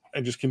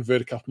just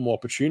convert a couple more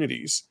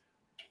opportunities,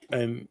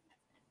 and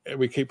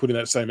we keep putting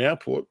that same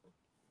output.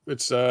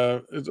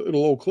 It'll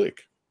all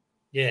click.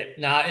 Yeah.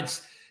 No,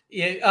 it's.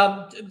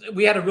 Yeah,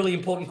 we had a really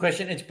important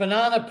question. It's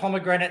banana,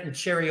 pomegranate, and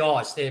cherry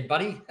ice there,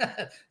 buddy,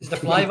 is the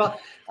flavour.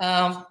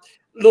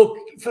 Look,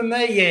 for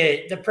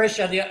me, the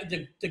pressure,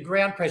 the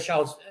ground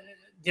pressure,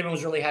 Devon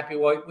was really happy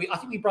with. I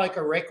think we broke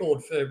a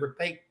record for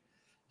repeat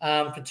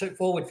for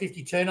forward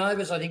 50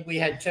 turnovers. I think we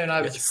had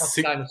turnovers across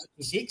the game of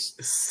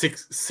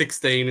 56.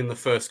 16 in the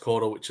first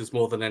quarter, which is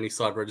more than any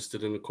side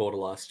registered in a quarter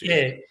last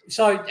year. Yeah,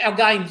 so our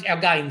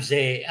game's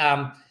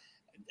there.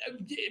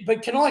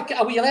 But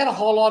are we allowed to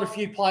highlight a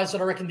few players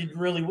that I reckon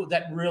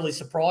really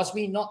surprised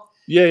me?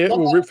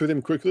 We'll rip through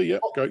them quickly. Yeah,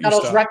 go. I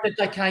was wrapped that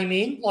they came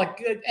in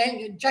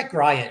and Jack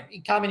Graham.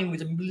 He came in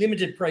with a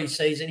limited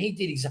pre-season. He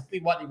did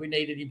exactly what we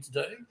needed him to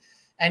do,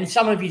 and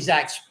some of his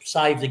acts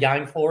saved the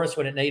game for us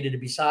when it needed to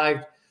be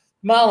saved.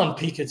 Marlon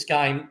Pickett's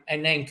game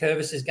and Nan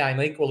Curvis's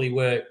game equally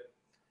were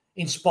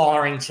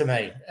inspiring to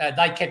me.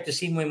 They kept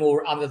us in when we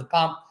were under the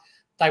pump.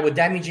 They were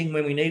damaging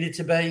when we needed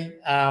to be.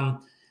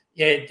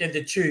 They're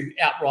the 2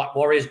 outright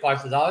warriors,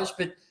 both of those.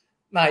 But,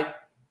 mate,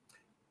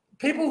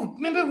 people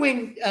remember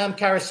when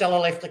Carosella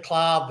left the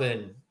club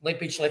and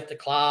Lepich left the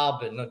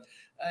club, and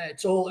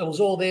it was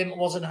all them. It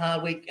wasn't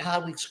Hardwick,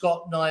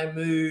 Scott, no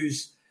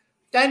moves.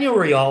 Daniel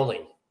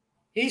Rioli,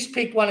 he's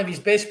picked one of his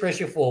best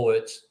pressure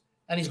forwards,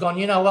 and he's gone,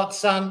 you know what,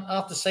 son,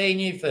 after seeing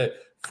you for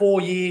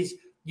 4 years,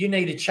 you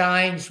need to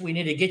change. We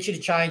need to get you to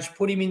change.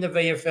 Put him in the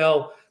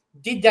VFL.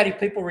 Did that if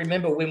people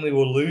remember when we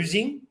were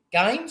losing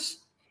games?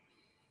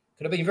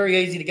 Could have been very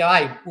easy to go,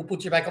 hey, we'll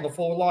put you back on the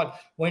forward line.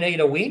 We need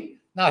a win.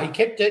 No, he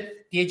kept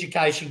it, the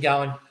education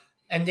going,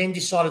 and then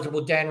decided to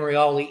put Dan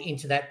Rioli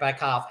into that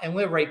back half, and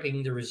we're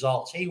reaping the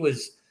results. He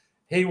was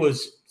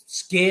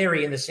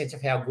scary in the sense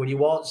of how good he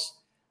was.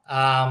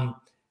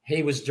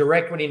 He was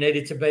direct when he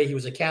needed to be. He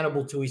was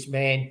accountable to his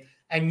man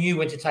and knew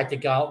when to take the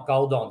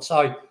gold on.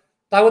 So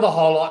they were the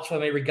highlights for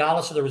me,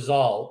 regardless of the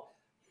result.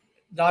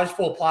 Those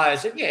 4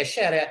 players, and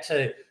shout out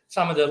to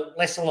some of the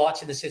lesser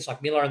lights in the sense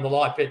like Miller and the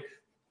like,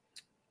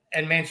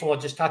 and Mansell I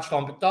just touched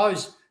on. But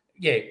those,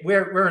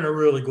 we're in a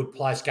really good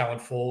place going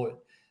forward.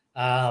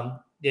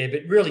 But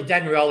really,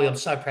 Dan Rioli, I'm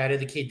so proud of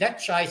the kid. That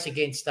chase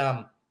against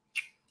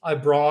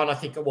O'Brien, I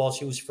think it was,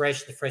 he was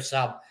fresh, the fresh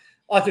sub.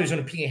 I thought he was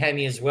going to ping a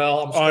hammy as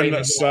well. I'm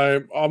not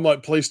saying. I'm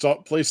like, please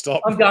stop.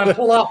 I'm going,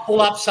 pull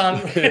up, son.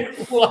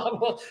 Pull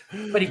up.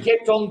 But he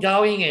kept on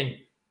going,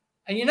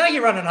 and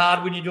you're running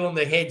hard when you're doing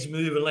the heads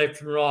moving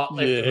left and right.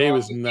 He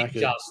was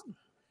knackered.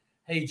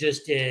 Huge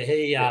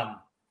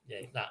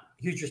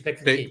respect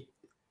for the kid.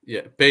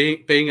 Yeah,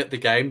 being at the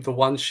game, the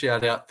one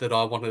shout out that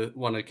I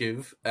want to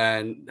give,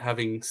 and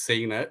having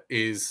seen it,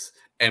 is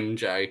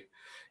MJ.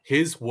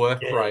 His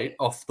work rate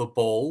off the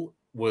ball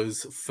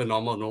was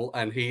phenomenal,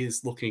 and he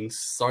is looking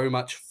so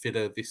much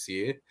fitter this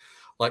year.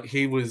 Like,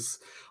 he was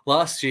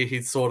last year,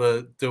 he'd sort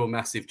of do a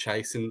massive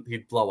chase and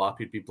he'd blow up,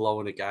 he'd be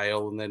blowing a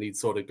gale, and then he'd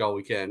sort of go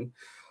again.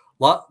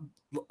 Like,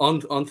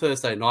 on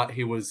Thursday night,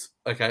 he was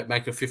make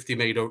a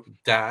 50-meter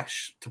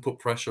dash to put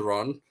pressure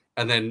on,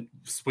 and then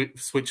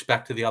switch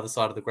back to the other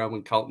side of the ground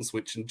when Carlton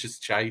switched, and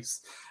just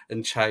chase.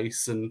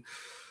 And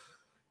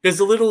there's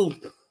a little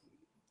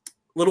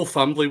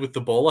fumbly with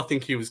the ball. I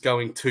think he was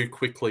going too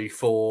quickly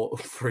for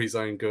his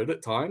own good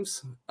at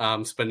times,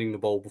 spending the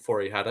ball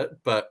before he had it.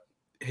 But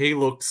he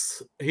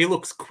looks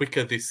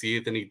quicker this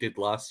year than he did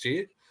last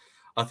year.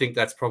 I think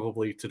that's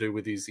probably to do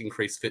with his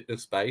increased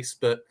fitness base.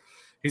 But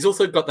he's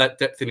also got that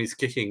depth in his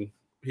kicking.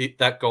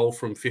 That goal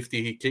from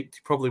 50 he kicked,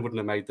 he probably wouldn't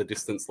have made the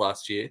distance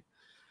last year.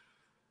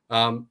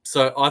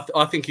 So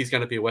I think he's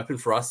going to be a weapon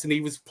for us. And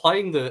he was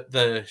playing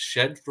the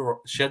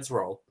sheds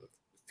role,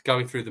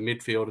 going through the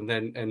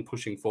midfield and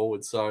pushing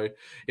forward. So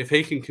if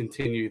he can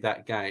continue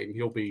that game,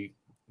 he'll be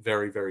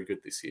very, very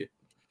good this year.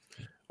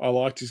 I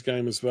liked his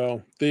game as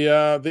well.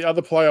 The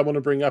other player I want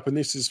to bring up, and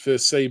this is for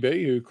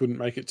CB, who couldn't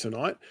make it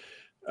tonight,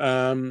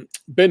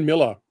 Ben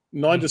Miller,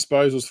 9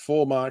 disposals,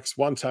 4 marks,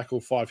 1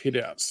 tackle, 5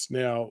 hitouts.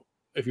 Now,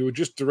 if you were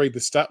just to read the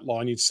stat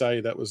line, you'd say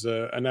that was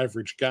an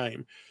average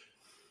game.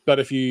 But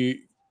if you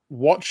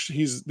watch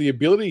the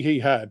ability he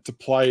had to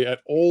play at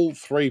all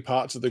 3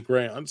 parts of the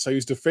ground. So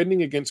he's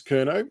defending against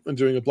Curnow and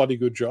doing a bloody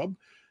good job.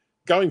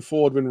 Going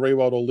forward when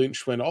Rewald or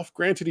Lynch went off,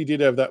 granted he did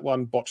have that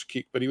one botched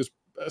kick, but he was,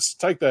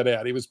 take that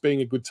out, he was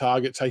being a good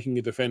target, taking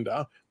a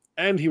defender,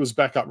 and he was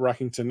back up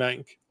rucking to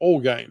Nank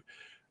all game.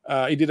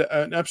 He did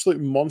an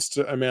absolute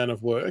monster amount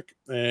of work,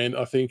 and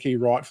I think he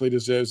rightfully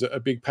deserves a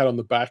big pat on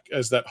the back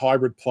as that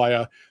hybrid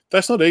player.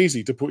 That's not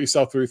easy, to put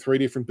yourself through 3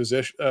 different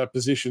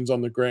positions on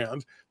the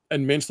ground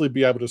and mentally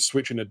be able to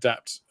switch and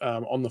adapt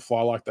on the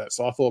fly like that.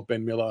 So I thought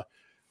Ben Miller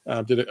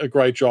did a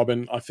great job,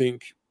 and I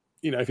think,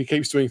 if he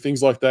keeps doing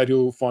things like that,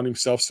 he'll find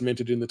himself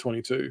cemented in the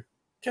 22.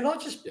 Can I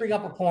just bring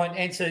up a point,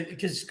 answer,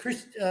 because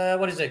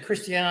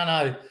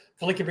Cristiano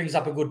Felica brings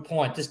up a good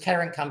point. Does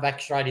Tarrant come back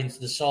straight into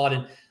the side?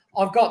 And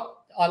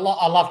I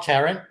love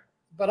Tarrant,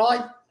 but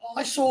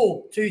I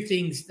saw 2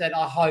 things that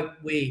I hope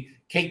we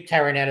keep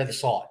Tarrant out of the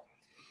side.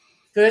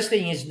 First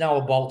thing is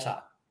Noah Bolter.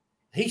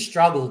 He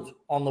struggled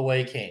on the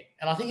weekend,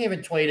 and I think he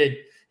even tweeted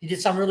he did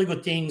some really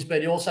good things,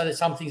 but he also did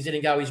some things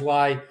didn't go his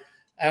way.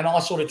 And I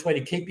sort of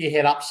tweeted, keep your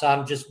head up,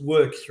 son, just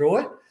work through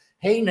it.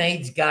 He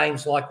needs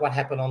games like what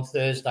happened on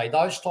Thursday.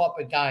 Those type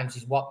of games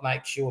is what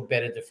makes you a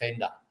better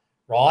defender,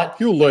 right?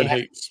 He'll learn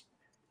heaps.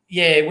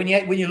 Yeah, when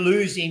you're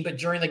losing, but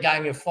during the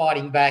game you're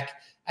fighting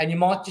back, and you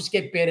might just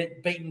get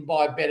beaten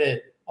by a better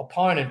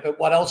opponent. But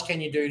what else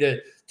can you do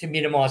to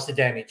minimise the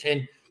damage?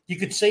 And you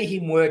could see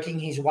him working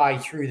his way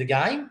through the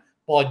game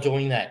by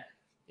doing that.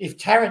 If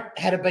Tarrant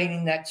had been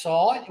in that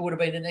side, it would have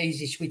been an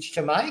easy switch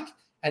to make,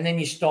 and then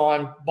you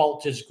Stein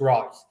Bolter's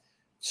growth.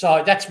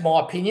 So that's my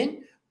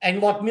opinion. And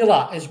like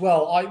Miller as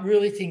well, I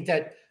really think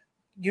that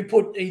you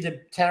put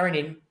either Tarrant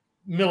in,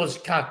 Miller's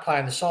can't play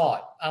on the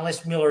side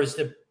unless Miller is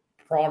the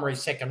primary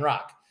second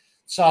ruck.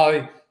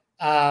 So,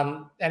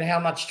 and how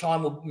much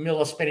time will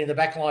Miller spend in the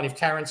back line if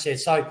Tarrant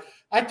says? So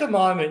at the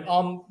moment,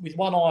 I'm with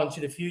one eye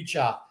onto the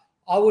future.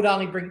 I would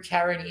only bring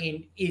Tarrant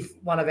in if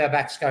one of our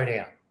backs go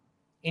down.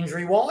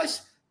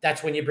 Injury-wise,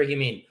 that's when you bring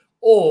him in.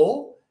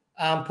 Or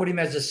put him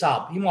as a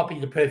sub. He might be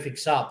the perfect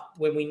sub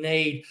when we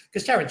need,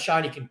 because Tarrant's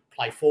shown he can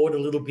play forward a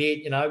little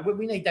bit.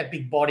 We need that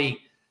big body.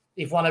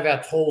 If one of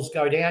our talls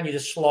go down, you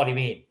just slot him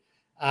in.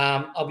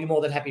 I'll be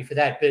more than happy for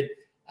that. But,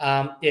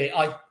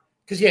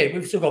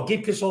 we've still got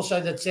Gibcus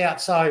also that's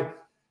out. So,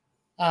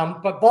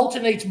 but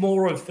Bolton needs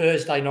more of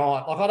Thursday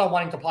night. Like, I don't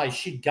want him to play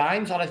shit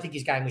games. I don't think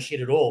his game was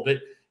shit at all. But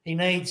he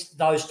needs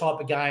those type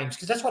of games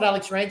because that's what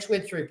Alex Rance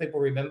went through, people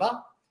remember.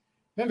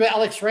 Remember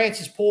Alex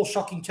Rance's poor,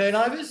 shocking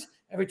turnovers?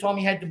 Every time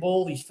he had the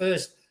ball, his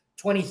first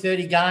 20,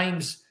 30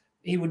 games,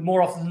 he would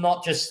more often than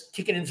not just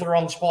kick it into the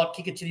wrong spot,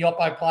 kick it to the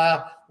oppo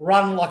player,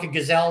 run like a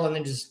gazelle and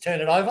then just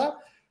turn it over.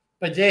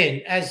 But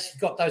then as he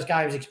got those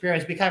games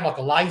experience, became like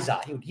a laser.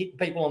 He would hit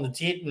people on the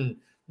tit and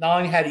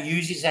knowing how to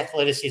use his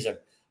athleticism.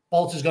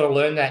 Bolter's got to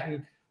learn that.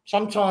 And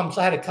sometimes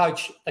I had a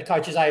coach, the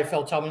coach's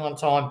AFL told me one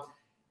time,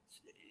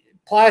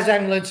 players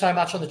only learn so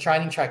much on the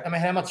training track. No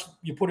matter how much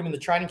you put them in the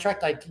training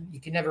track, you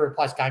can never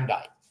replace game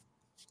day.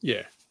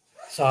 Yeah.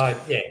 So,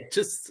 yeah.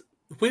 Just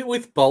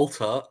with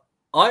Bolter,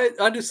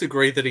 I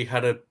disagree that he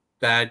had a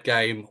bad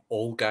game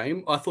all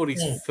game. I thought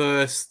his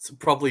first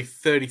probably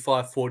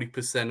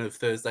 35-40% of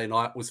Thursday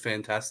night was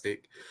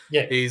fantastic.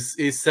 Yeah.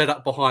 He's set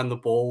up behind the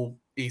ball.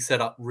 He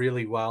set up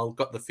really well,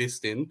 got the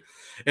fist in.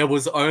 It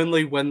was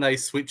only when they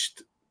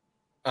switched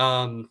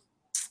McKay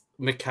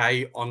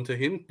onto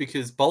him,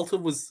 because Bolter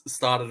was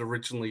started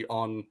originally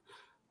on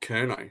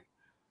Curnow.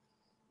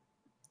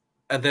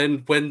 And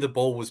then when the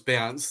ball was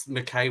bounced,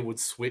 McKay would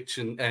switch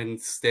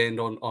and stand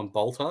on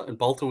Bolter. And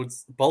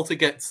Bolter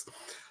gets...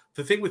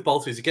 The thing with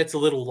Bolter is he gets a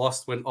little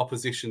lost when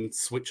opposition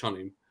switch on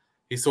him.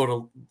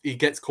 He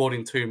gets caught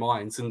in two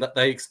minds, and that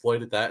they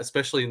exploited that,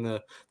 especially in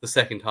the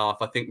second half.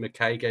 I think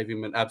McKay gave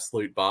him an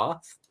absolute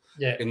bath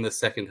in the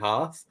second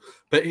half.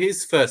 But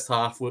his first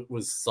half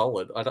was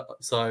solid.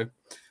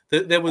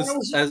 There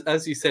was,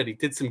 as you said, he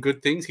did some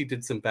good things. He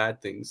did some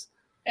bad things.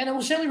 And it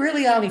was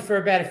really only for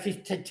about a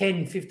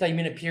 10,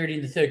 15-minute period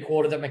in the third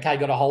quarter that McKay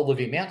got a hold of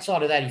him.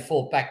 Outside of that, he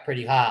fought back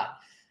pretty hard.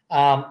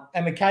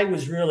 And McKay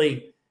was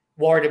really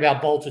worried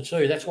about Bolter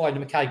too. That's why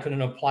McKay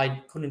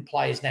couldn't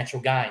play his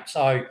natural game.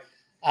 So,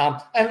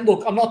 and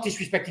look, I'm not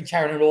disrespecting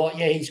Taron at all.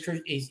 Yeah,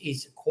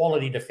 he's a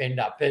quality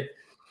defender. But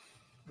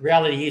the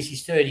reality is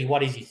he's 30.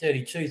 What is he,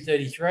 32,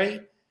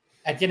 33?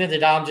 At the end of the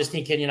day, I'm just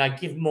thinking,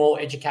 give more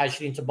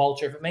education into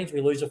Bolter. If it means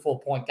we lose a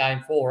 4-point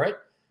game for it,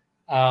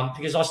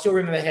 because I still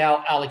remember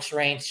how Alex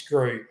Rance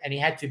grew, and he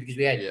had to because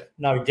we had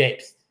no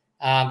depth.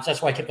 So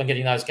that's why I kept on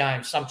getting those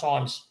games.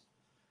 Sometimes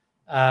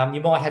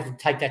you might have to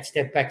take that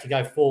step back to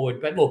go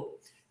forward. But look,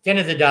 at the end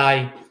of the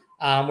day,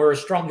 we're a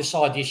stronger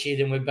side this year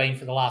than we've been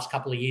for the last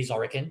couple of years, I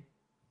reckon.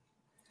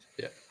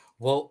 Yeah.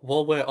 Well,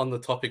 while we're on the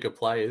topic of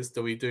players,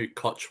 do we do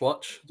Koch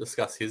Watch,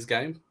 discuss his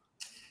game?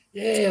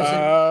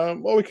 Yeah.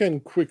 Well, we can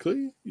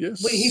quickly,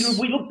 yes.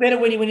 We looked better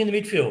when he went in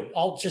the midfield.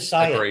 I'll just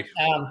say it.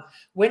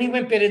 When he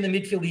went better in the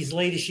midfield, his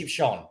leadership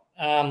shone.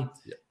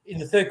 In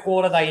the third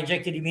quarter, they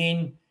injected him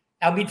in.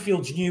 Our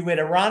midfields knew where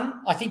to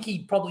run. I think he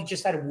probably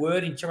just had a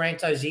word in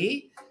Taranto's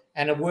ear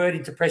and a word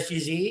into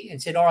Precious' ear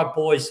and said, all right,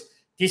 boys,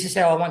 this is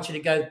how I want you to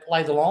go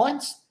play the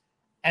lines.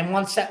 And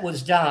once that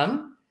was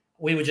done,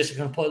 we were just a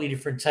completely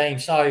different team.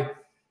 So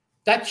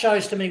that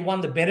shows to me,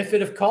 one, the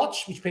benefit of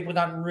Koch, which people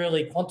don't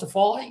really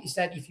quantify, is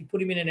that if you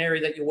put him in an area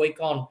that you're weak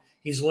on,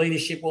 his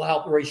leadership will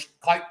help be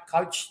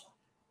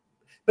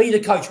the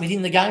coach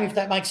within the game, if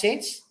that makes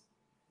sense,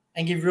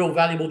 and give real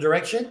valuable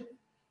direction.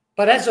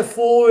 But as a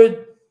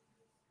forward,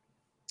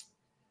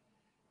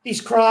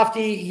 he's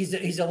crafty.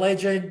 He's a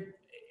legend.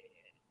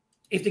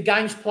 If the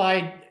game's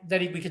played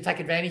that we can take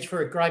advantage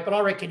for it, great. But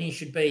I reckon he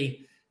should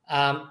be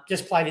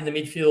just played in the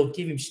midfield,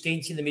 give him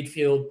stints in the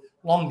midfield,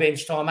 long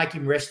bench time, make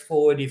him rest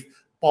forward if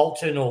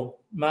Bolton or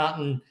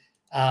Martin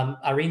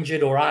are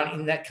injured or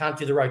can't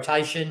do the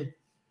rotation.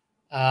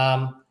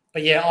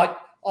 But yeah,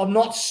 I'm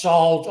not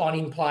sold on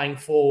him playing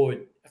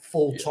forward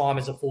full-time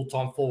as a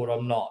full-time forward.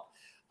 I'm not.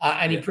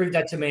 And he proved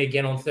that to me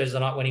again on Thursday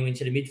night when he went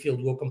to the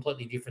midfield to a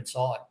completely different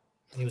side.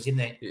 And he was in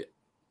there. Yeah.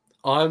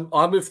 I'm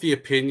of the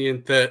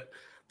opinion that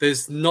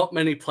there's not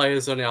many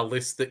players on our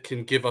list that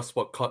can give us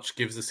what Koch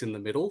gives us in the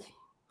middle.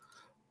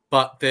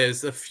 But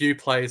there's a few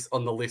players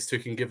on the list who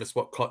can give us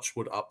what Koch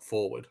would up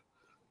forward.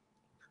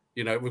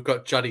 We've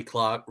got Juddy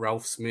Clark,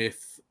 Ralph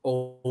Smith,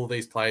 all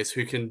these players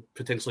who can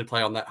potentially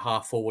play on that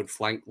half-forward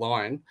flank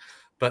line,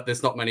 but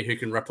there's not many who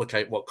can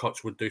replicate what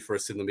Koch would do for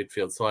us in the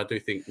midfield. So I do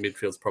think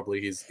midfield's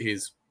probably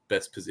his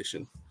best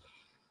position.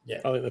 Yeah,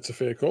 I think that's a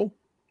fair call.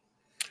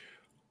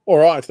 All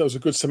right, that was a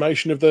good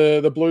summation of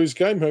the Blues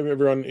game. Hope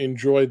everyone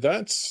enjoyed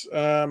that.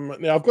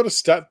 Now, I've got a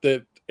stat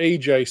that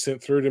EJ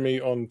sent through to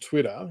me on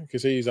Twitter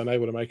because he's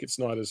unable to make it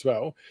tonight as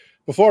well.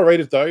 Before I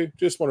read it, though,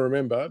 just want to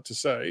remember to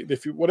say,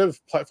 if whatever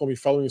platform you're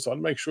following us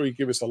on, make sure you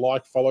give us a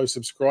like, follow,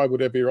 subscribe,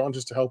 whatever you're on,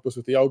 just to help us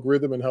with the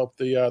algorithm and help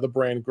the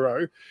brand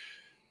grow.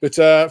 But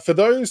for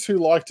those who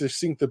like to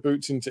sink the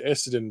boots into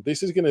Essendon,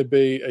 this is going to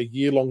be a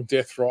year-long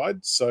death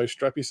ride, so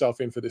strap yourself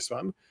in for this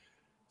one.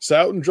 So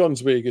Elton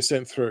Johnswig has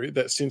sent through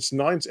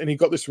that and he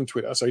got this from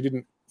Twitter, so he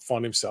didn't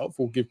find himself.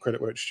 We'll give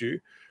credit where it's due.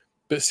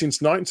 But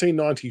since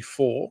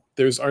 1994,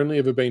 there's only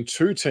ever been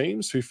two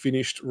teams who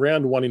finished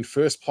round one in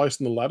first place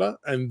on the ladder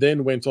and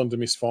then went on to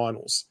miss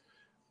finals.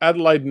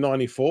 Adelaide in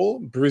 94,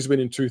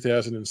 Brisbane in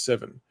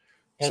 2007.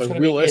 So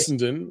will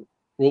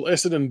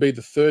Essendon be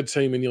the third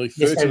team in nearly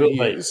 30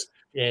 years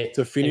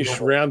to finish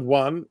round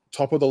one,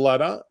 top of the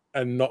ladder,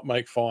 and not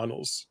make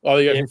finals? Oh,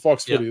 yeah, from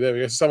Fox Footy. There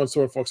we go. Someone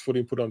saw Fox Footy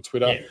and put on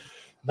Twitter. Yeah.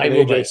 They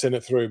will AJ sent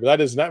it through. But that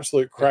is an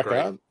absolute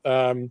cracker.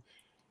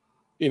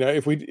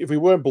 If we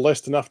weren't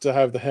blessed enough to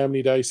have the how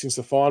many days since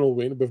the final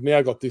win, we've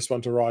now got this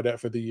one to ride out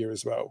for the year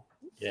as well.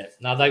 Yeah,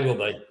 no, they will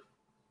be.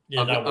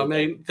 Yeah, I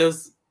mean,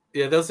 there's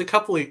a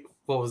couple of,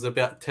 what was it,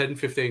 about 10,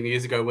 15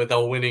 years ago where they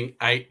were winning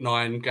 8,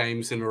 9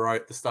 games in a row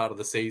at the start of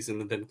the season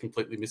and then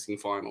completely missing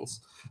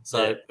finals.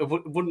 So it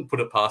wouldn't put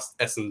it past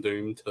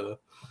Essendon to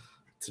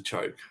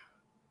choke.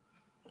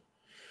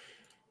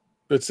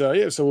 But so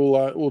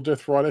we'll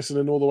death ride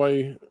Essendon all the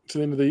way to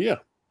the end of the year.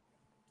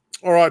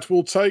 All right,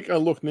 we'll take a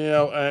look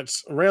now at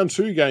a round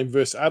 2 game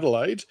versus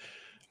Adelaide.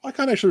 I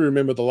can't actually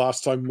remember the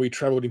last time we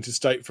travelled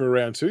interstate for a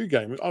round 2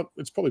 game.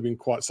 It's probably been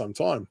quite some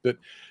time. But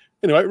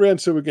anyway, round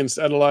 2 against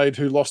Adelaide,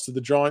 who lost to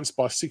the Giants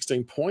by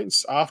 16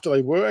 points after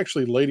they were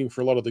actually leading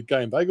for a lot of the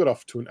game. They got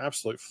off to an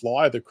absolute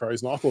flyer, the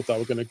Crows, and I thought they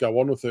were going to go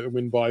on with it and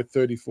win by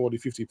 30, 40,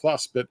 50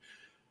 plus. But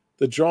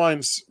the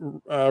Giants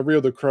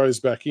reeled the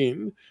Crows back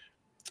in.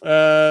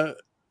 So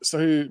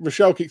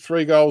Rochelle kicked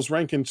 3 goals,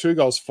 Rankin 2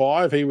 goals,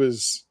 5. He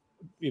was,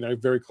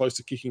 very close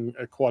to kicking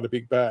quite a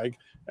big bag.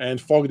 And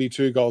Fogarty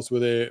 2 goals were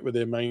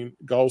their main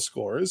goal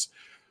scorers.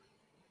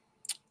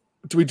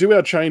 Do we do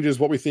our changes,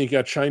 what we think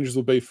our changes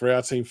will be for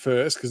our team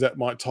first? Because that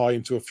might tie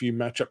into a few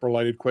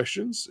matchup-related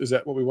questions. Is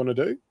that what we want to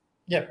do?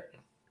 Yep.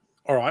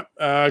 All right.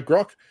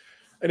 Grock,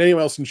 and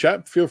anyone else in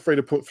chat, feel free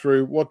to put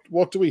through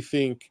what do we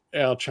think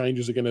our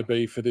changes are going to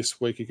be for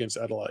this week against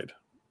Adelaide?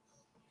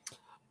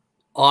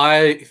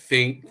 I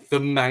think the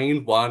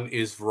main one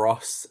is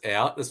Ross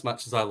out, as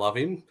much as I love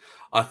him.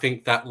 I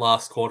think that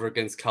last quarter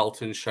against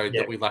Carlton showed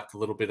that we lacked a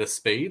little bit of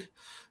speed.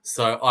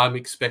 So I'm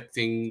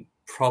expecting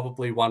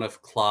probably one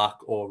of Clark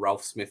or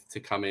Ralph Smith to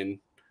come in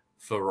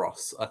for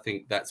Ross. I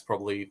think that's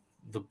probably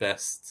the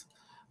best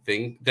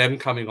thing. Them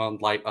coming on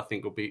late, I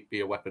think, will be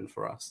a weapon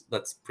for us.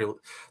 That's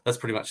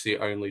pretty much the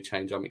only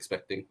change I'm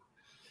expecting.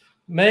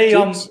 Me,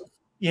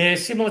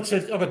 similar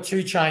to, I've got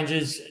 2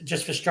 changes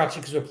just for structure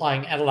because we're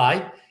playing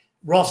Adelaide.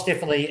 Ross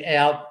definitely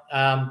out.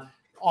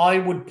 I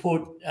would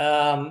put.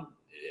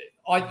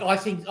 I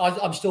think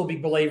I'm still a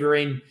big believer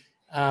in.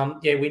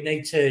 Our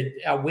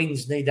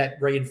wings need that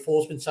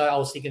reinforcement. So I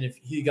was thinking if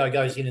Hugo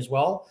goes in as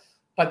well,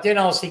 but then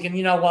I was thinking,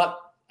 you know what?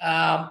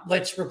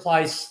 Let's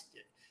replace.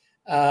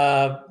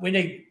 We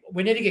need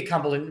to get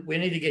Cumberland. We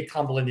need to get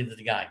Cumberland into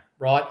the game,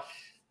 right?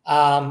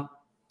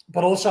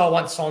 But also I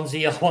want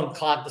Sonzi. I want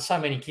Clark. There's so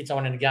many kids I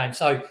want in the game.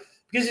 So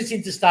because it's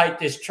interstate,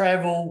 there's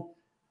travel.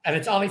 And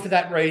it's only for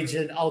that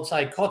reason, I would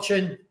say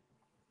Cochin,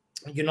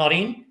 you're not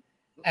in,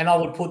 and I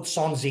would put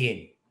Sonzi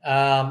in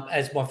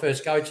as my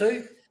first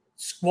go-to.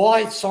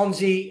 Why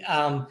Sonzi?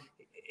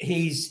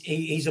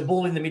 He's a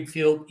ball in the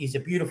midfield. He's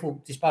a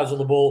beautiful disposal of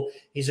the ball.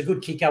 He's a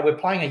good kicker. We're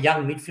playing a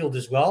young midfield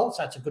as well,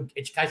 so it's a good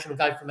educational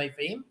game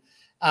for him.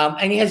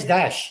 And he has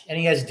dash and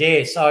he has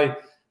dare, so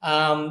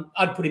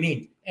I'd put him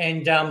in.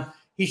 And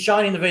he's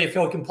shown in the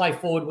VFL he can play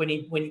forward when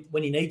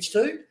he needs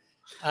to.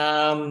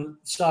 I'll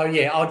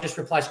just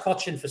replace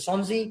Cochin for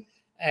Sonzi,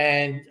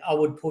 and I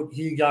would put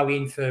Hugo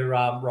in for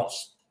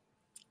Ross.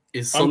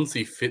 Is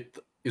Sonzi fit?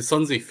 Is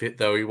Sonzi fit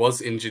though? He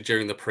was injured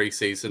during the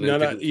preseason and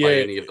didn't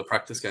play any of the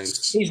practice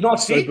games. He's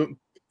not fit.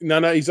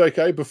 No, he's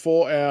okay.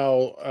 Before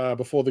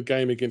the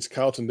game against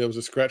Carlton, there was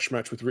a scratch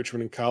match with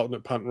Richmond and Carlton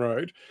at Punt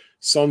Road.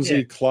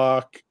 Sonzi,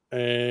 Clark,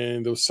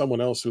 and there was someone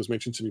else who was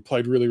mentioned to me,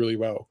 played really, really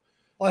well.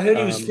 I heard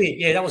he was fit.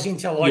 Yeah, that was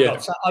intel I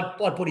got. So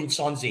I'd put in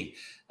Sonzi.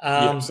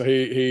 So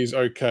he's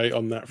okay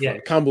on that front.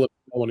 Yeah. Cumberland,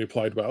 the one who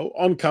played well.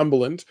 On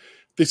Cumberland,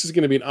 this is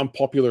going to be an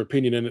unpopular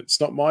opinion, and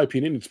it's not my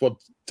opinion. It's what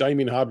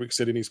Damien Hardwick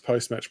said in his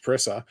post-match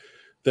presser,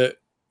 that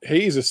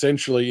he's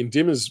essentially, in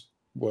Dimmer's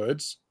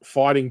words,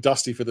 fighting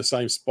Dusty for the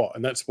same spot,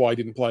 and that's why he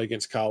didn't play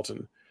against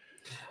Carlton.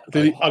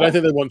 I don't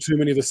think they want too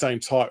many of the same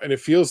type, and it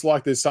feels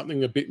like there's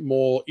something a bit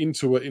more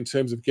into it in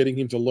terms of getting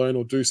him to learn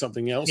or do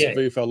something else at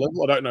VFL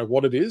level. I don't know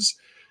what it is,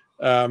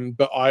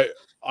 but I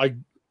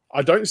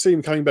don't see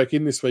him coming back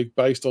in this week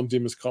based on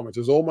Dimmer's comments.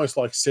 It's almost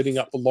like setting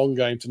up the long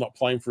game to not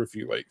play him for a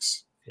few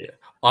weeks. Yeah,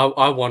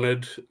 I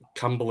wanted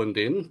Cumberland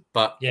in,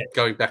 but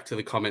going back to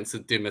the comments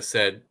that Dimmer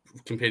said,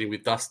 competing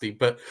with Dusty.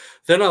 But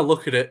then I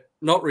look at it,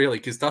 not really,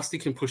 because Dusty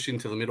can push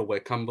into the middle where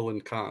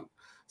Cumberland can't.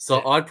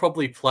 So I'd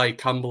probably play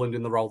Cumberland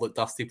in the role that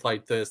Dusty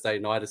played Thursday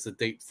night as a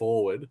deep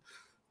forward,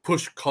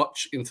 push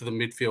Koch into the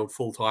midfield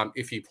full-time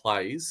if he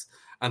plays,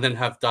 and then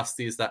have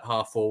Dusty as that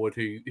half forward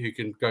who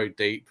can go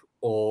deep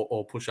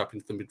or push up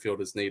into the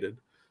midfield as needed.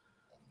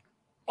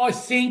 I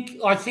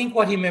think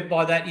what he meant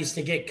by that is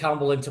to get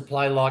Cumberland to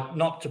play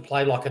not to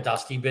play like a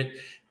Dusty, but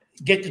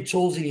get the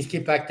tools in his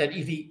kit back that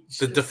if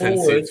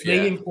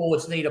medium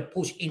forwards need to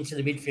push into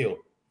the midfield.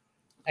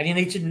 And you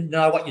need to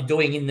know what you're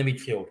doing in the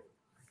midfield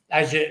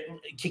as you're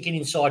kicking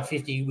inside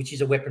 50, which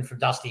is a weapon for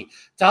Dusty.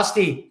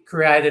 Dusty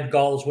created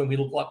goals when we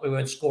looked like we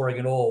weren't scoring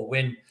at all.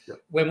 When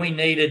we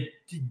needed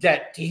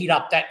that to hit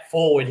up that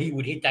forward, he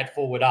would hit that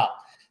forward up.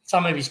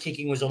 Some of his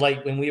kicking was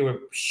elite when we were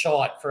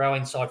shite for our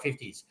inside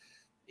 50s.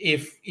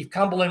 If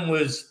Cumberland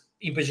was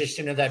in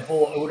possession of that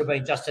ball, it would have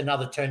been just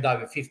another turned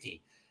over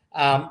 50,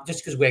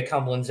 just because where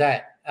Cumberland's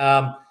at.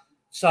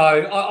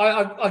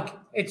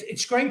 It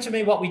screamed to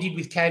me what we did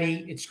with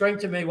Caddy. It screamed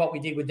to me what we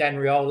did with Dan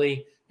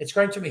Rioli. It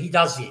screamed to me he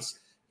does this.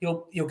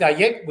 He'll go,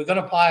 we're going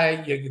to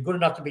play. You're good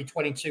enough to be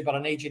 22, but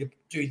I need you to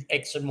do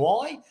X and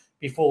Y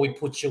before we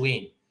put you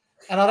in.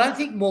 And I don't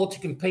think more to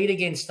compete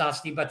against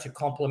Dusty, but to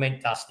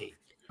complement Dusty.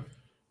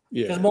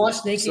 Yeah. Because my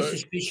sneaky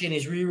suspicion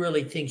is we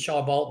really think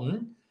Shai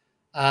Bolton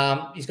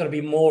is going to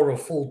be more of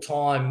a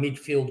full-time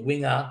midfield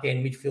winger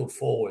than midfield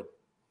forward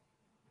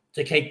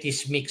to keep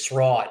this mix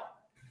right.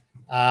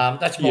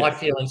 That's my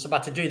feeling. So,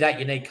 but to do that,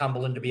 you need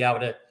Cumberland to be able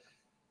to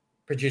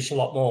produce a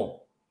lot more.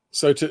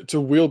 So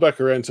to wheel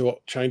back around to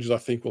what changes I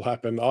think will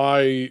happen,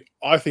 I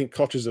think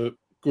Koch is a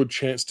good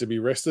chance to be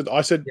rested. I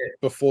said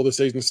before the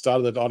season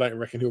started that I don't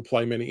reckon he'll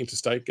play many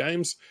interstate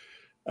games.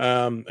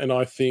 And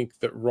I think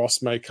that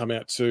Ross may come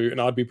out too,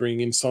 and I'd be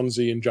bringing in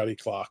Sonzi and Juddy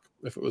Clark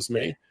if it was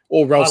me,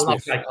 or Ralph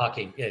Smith. I love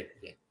Clarking. Yeah.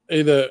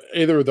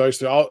 Either of those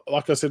two.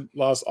 Like I said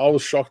last, I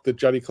was shocked that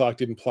Juddy Clark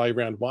didn't play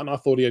round one. I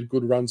thought he had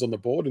good runs on the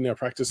board in our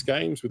practice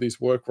games with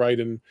his work rate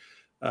and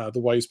the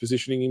way he's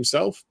positioning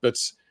himself. But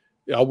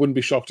I wouldn't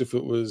be shocked if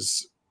it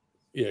was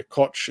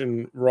Koch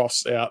and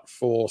Ross out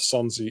for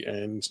Sonzi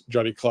and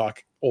Juddy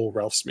Clark or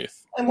Ralph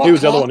Smith. He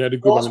was the other one who had a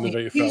good one in the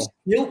VFL. His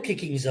heel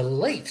kicking is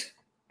elite.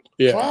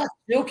 Yeah. Clark,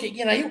 he'll kick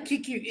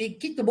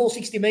the ball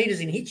 60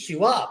 metres and hits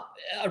you up,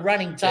 a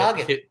running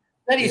target.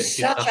 That is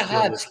such a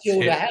hard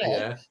skill to have.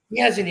 Yeah. He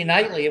has it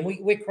innately, and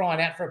we're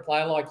crying out for a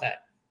player like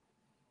that.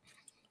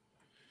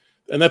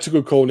 And that's a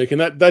good call, Nick.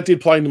 And that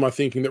did play into my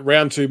thinking that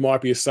round two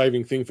might be a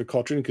saving thing for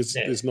Cotran because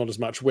there's not as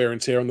much wear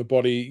and tear on the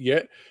body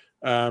yet.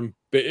 But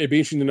it'd be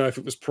interesting to know if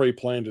it was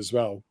pre-planned as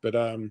well. But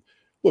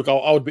look,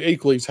 I would be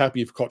equally as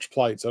happy if Koch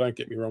played, so don't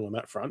get me wrong on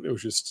that front. It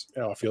was just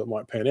how I feel it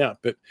might pan out.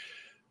 But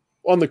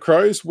on the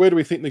Crows, where do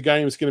we think the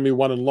game is going to be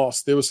won and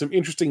lost? There were some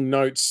interesting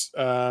notes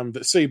that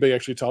CB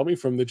actually told me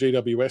from the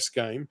GWS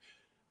game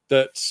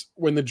that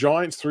when the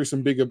Giants threw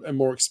some bigger and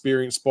more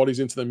experienced bodies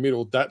into the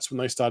middle, that's when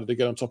they started to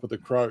get on top of the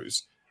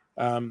Crows.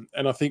 And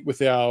I think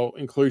with our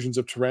inclusions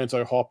of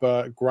Taranto,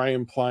 Hopper,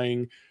 Graham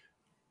playing,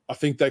 I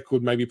think that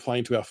could maybe play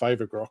into our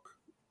favour, Grock.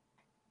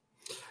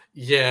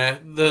 Yeah,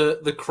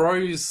 the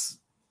Crows,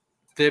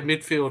 their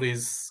midfield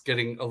is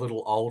getting a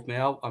little old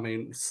now. I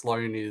mean,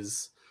 Sloan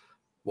is,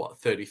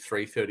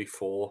 33,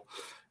 34.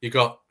 You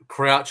got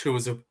Crouch,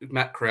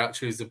 Matt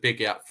Crouch, who's a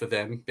big out for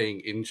them, being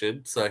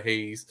injured, so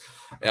he's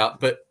out.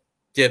 But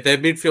yeah, their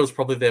midfield's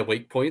probably their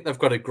weak point. They've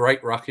got a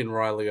great ruck in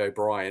Riley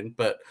O'Brien,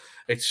 but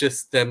it's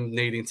just them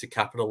needing to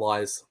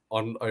capitalise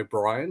on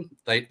O'Brien.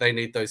 They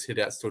need those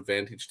hit-outs to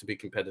advantage to be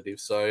competitive.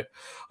 So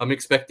I'm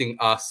expecting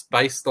us,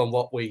 based on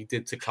what we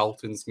did to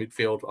Carlton's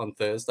midfield on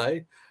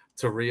Thursday,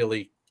 to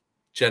really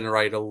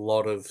generate a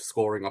lot of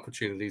scoring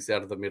opportunities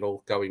out of the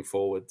middle going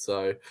forward.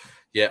 So,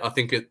 yeah, I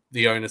think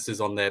the onus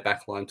is on their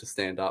backline to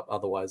stand up.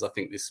 Otherwise, I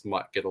think this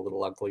might get a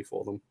little ugly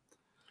for them.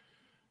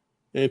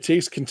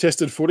 Antiques,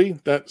 contested footy,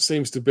 that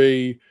seems to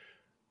be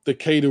the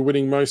key to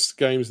winning most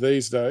games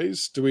these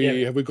days.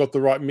 Have we got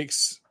the right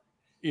mix,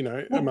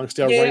 amongst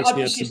our ranks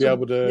now to be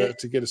able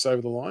to get us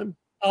over the line?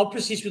 I'll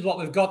persist with what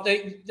we've got.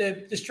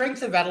 The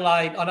strength of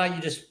Adelaide, I know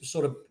you just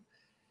sort of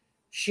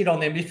shit on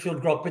their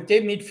midfield, Grock, but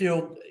their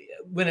midfield,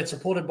 when it's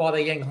supported by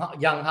their young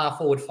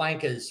half-forward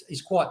flankers,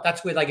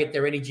 that's where they get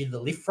their energy to the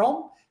lift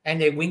from, and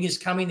their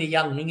wingers come in, their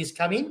young wingers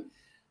come in,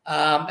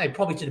 and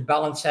probably to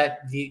balance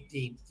that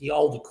the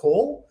older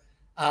core.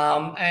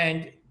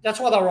 And that's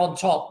why they were on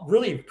top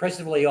really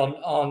impressively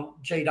on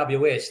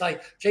GWS.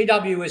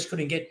 GWS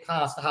couldn't get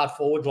past the hard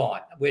forward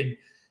line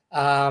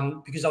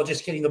because they were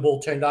just getting the ball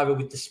turned over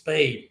with the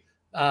speed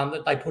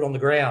that they put on the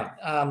ground.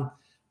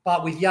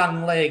 But with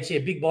young legs,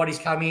 big bodies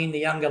come in, the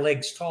younger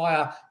legs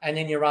tire, and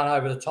then you run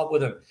over the top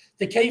with them.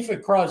 The key for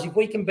Crows, if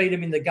we can beat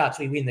them in the guts,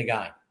 we win the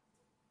game.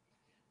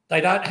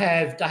 They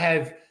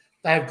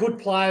have good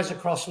players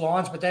across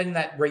lines, but they're in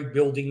that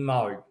rebuilding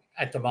mode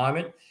at the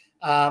moment.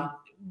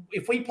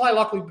 If we play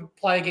like we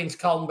play against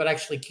Carlton, but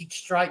actually kick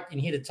straight and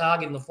hit a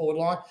target in the forward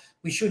line,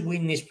 we should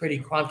win this pretty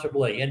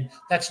comfortably. And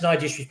that's no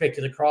disrespect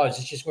to the Crows.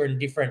 It's just we're in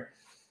different.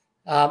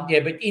 But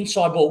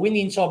inside ball, win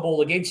the inside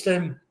ball against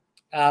them,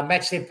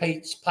 match their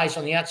pace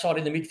on the outside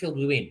in the midfield,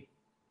 we win.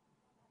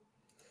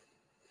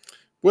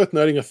 Worth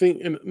noting, I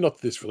think, and not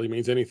that this really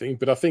means anything,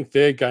 but I think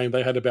their game,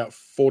 they had about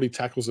 40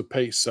 tackles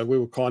apiece. So we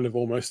were kind of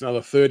almost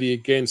another 30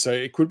 again. So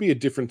it could be a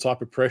different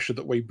type of pressure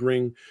that we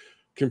bring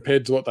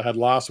compared to what they had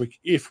last week,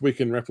 if we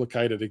can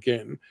replicate it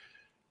again.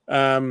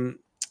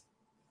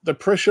 The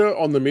pressure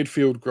on the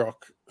midfield,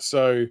 Grock.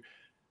 So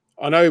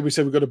I know we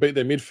said we've got to beat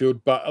their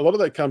midfield, but a lot of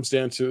that comes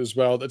down to as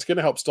well, that's going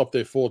to help stop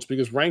their forwards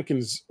because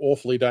Rankin's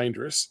awfully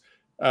dangerous.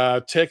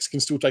 Tex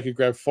can still take a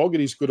grab.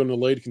 Fogarty's good on the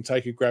lead, can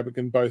take a grab. It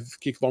can both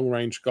kick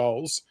long-range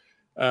goals.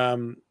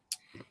 And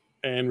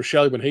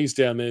Rochelle, when he's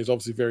down there, is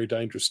obviously very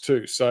dangerous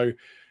too. So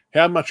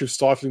how much of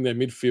stifling their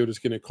midfield is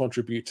going to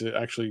contribute to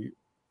actually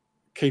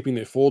keeping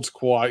their forwards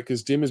quiet?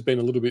 Because Dim has been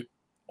a little bit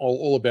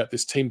all about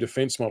this team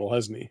defence model,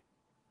 hasn't he?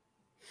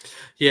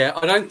 Yeah,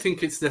 I don't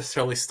think it's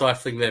necessarily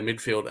stifling their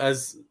midfield.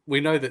 As we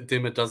know that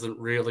Dimmer doesn't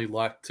really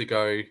like to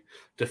go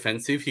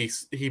defensive.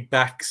 He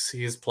backs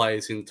his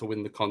players in to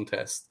win the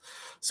contest.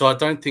 So I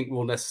don't think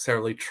we'll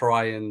necessarily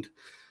try and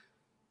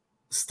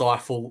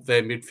stifle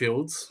their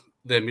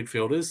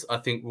midfielders. I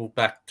think we'll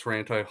back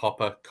Taranto,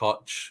 Hopper,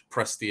 Koch,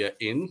 Prestia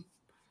in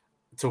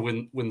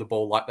win the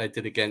ball like they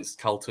did against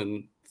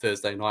Carlton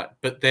Thursday night.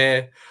 But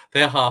their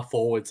half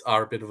forwards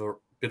are a bit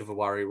of a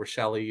worry,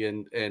 Rochelle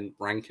and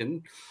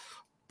Rankin.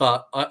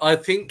 But I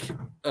think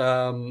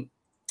our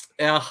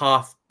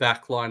half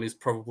back line is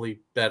probably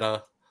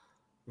better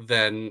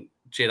than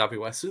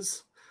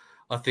GWS's.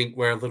 I think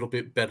we're a little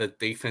bit better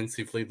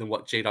defensively than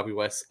what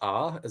GWS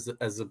are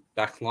as a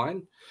back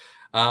line.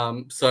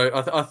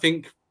 So I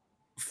think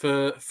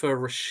for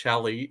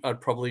Rochelle,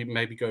 I'd probably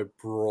maybe go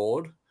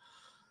broad,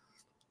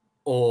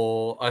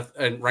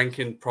 and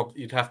Rankin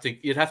probably you'd have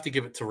to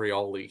give it to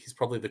Rioli. He's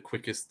probably the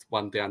quickest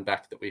one down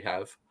back that we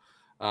have,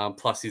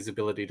 plus his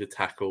ability to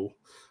tackle.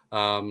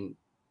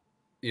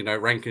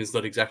 Rankin's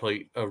not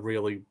exactly a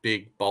really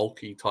big,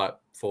 bulky type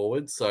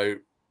forward, so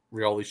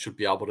Rioli should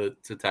be able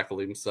to tackle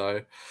him.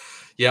 So,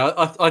 yeah,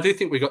 I do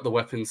think we got the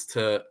weapons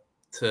to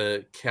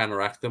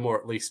counteract them, or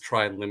at least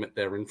try and limit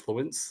their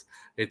influence.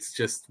 It's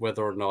just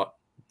whether or not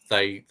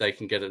they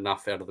can get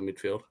enough out of the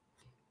midfield.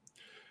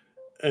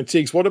 And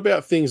Tiggs, what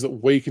about things that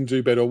we can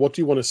do better? What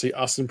do you want to see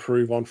us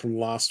improve on from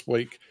last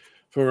week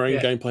for our own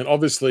game plan?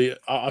 Obviously,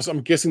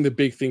 I'm guessing the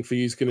big thing for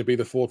you is going to be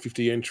the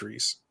 450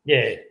 entries.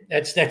 Yeah,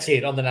 that's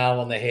it, on the nail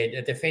on the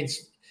head.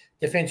 Defense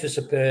was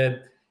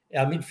superb.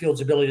 Our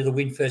midfield's ability to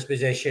win first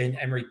possession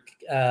and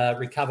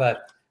recover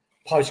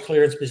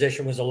post-clearance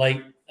possession was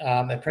elite.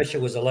 Our pressure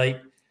was elite.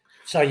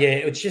 So, yeah,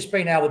 it's just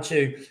been able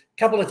to – a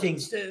couple of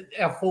things.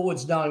 Our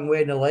forwards knowing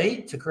where to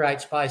lead to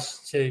create space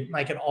to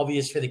make it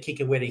obvious for the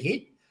kicker where to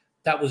hit.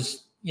 That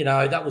was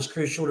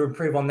crucial to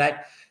improve on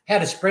that. How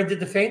to spread the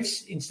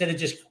defence instead of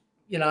just,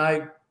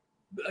 a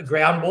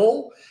ground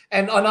ball.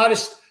 And I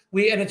noticed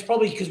and it's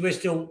probably because we're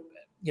still,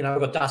 we've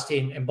got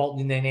Dustin and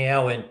Bolton in there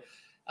now, and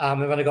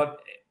we've only got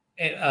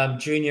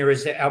Junior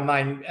as our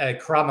main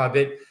crummer.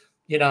 But,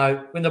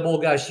 when the ball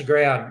goes to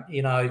ground,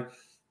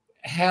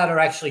 how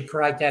to actually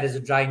create that as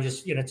a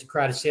dangerous, to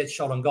create a set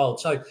shot on goal.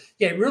 So,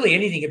 yeah, really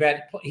anything about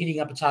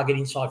hitting up a target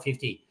inside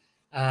 50.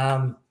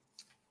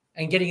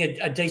 And getting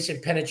a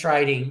decent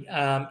penetrating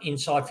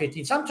inside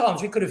 50.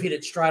 Sometimes we could have hit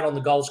it straight on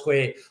the goal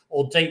square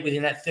or deep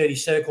within that 30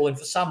 circle, and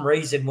for some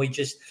reason we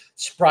just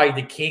sprayed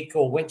the kick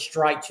or went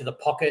straight to the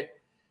pocket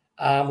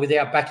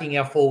without backing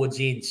our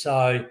forwards in.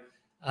 So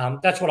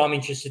that's what I'm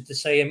interested to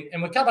see.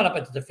 And we're coming up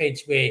at the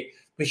defence where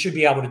we should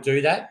be able to do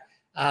that.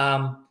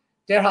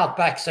 Their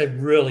half-backs are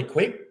really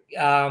quick,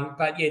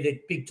 but, yeah, they're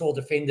big, tall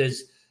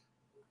defenders.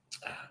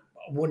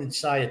 I wouldn't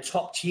say a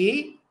top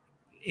tier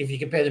if you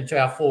compare them to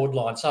our forward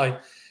line. So,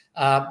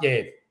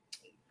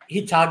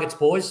 hit targets,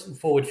 boys.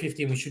 Forward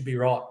 50, and we should be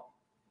right.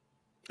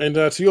 And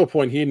to your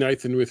point here,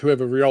 Nathan, with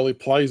whoever Rioli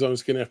plays on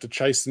is going to have to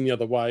chase them the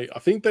other way. I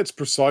think that's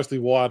precisely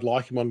why I'd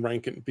like him on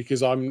Rankin,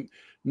 because I'm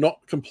not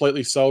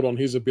completely sold on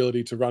his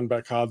ability to run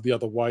back hard the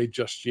other way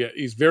just yet.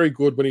 He's very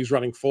good when he's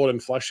running forward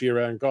and flashy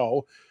around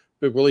goal,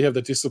 but will he have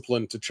the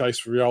discipline to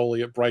chase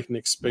Rioli at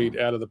breakneck speed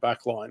out of the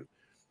back line?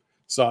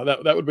 So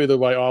that would be the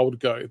way I would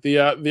go. The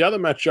other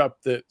matchup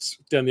that's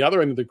down the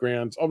other end of the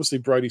ground, obviously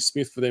Brodie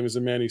Smith for them is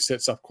a man who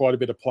sets up quite a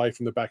bit of play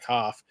from the back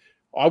half.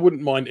 I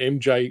wouldn't mind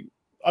MJ,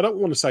 I don't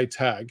want to say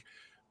tag,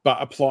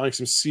 but applying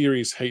some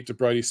serious heat to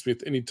Brodie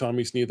Smith anytime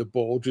he's near the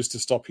ball just to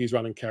stop his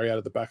run and carry out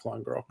of the back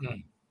line, Grock.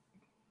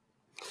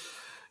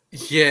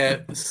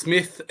 Yeah,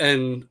 Smith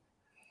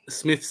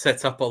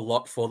sets up a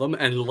lot for them.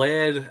 And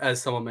Laird,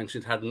 as someone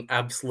mentioned, had an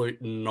absolute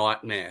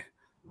nightmare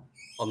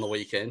on the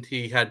weekend.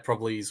 He had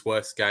probably his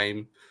worst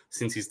game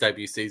since his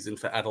debut season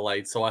for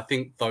Adelaide. So I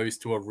think those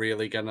two are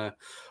really going to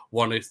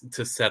want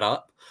to set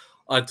up.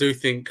 I do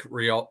think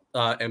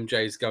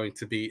MJ is going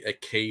to be a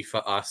key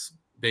for us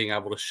being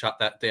able to shut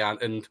that down.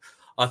 And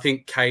I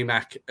think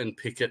K-Mac and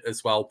Pickett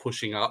as well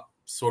pushing up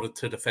sort of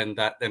to defend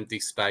that empty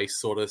space,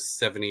 sort of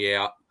 70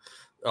 out,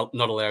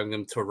 not allowing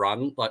them to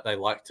run like they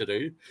like to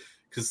do.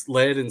 Because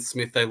Laird and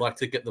Smith, they like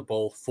to get the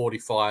ball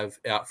 45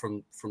 out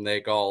from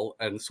their goal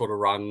and sort of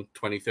run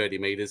 20, 30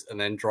 metres and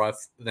then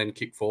then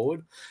kick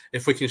forward.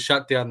 If we can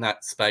shut down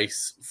that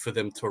space for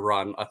them to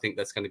run, I think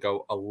that's going to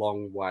go a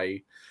long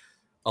way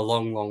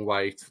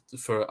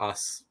for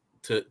us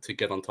to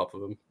get on top of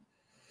them.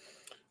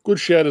 Good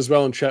shout as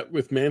well in chat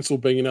with Mansell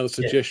being another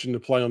suggestion to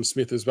play on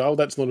Smith as well.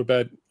 That's not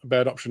a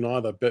bad option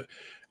either.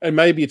 And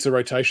maybe it's a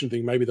rotation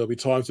thing. Maybe there'll be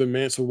times when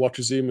Mansell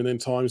watches him and then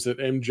times that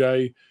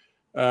MJ...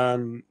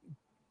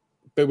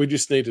 but we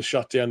just need to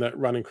shut down that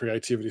running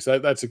creativity. So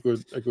that's a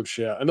good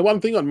shout. And the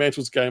one thing on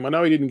Mantle's game, I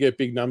know he didn't get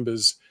big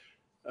numbers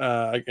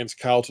against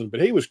Carlton,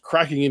 but he was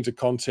cracking into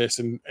contests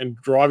and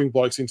driving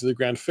blokes into the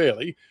ground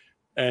fairly.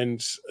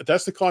 And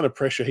that's the kind of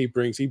pressure he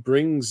brings. He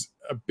brings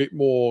a bit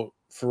more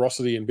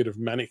ferocity and a bit of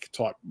manic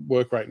type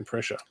work rate and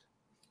pressure.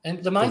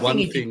 And the main thing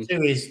he did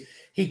too is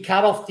he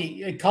cut off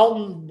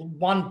Carlton.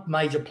 One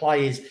major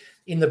play is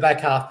in the back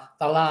half.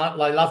 They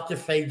love to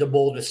feed the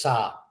ball to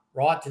Saar,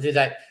 right? To do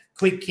that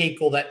quick kick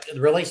or that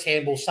release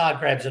handball, Saar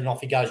grabs it and off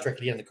he goes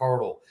directly in the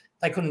corridor.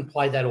 They couldn't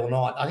play that all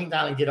night. I think they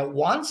only did it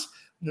once.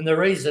 And the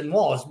reason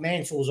was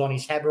Mansell was on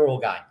his hammer all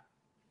game.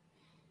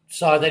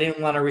 So they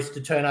didn't want to risk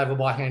the turnover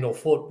by hand or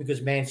foot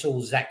because Mansell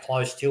was that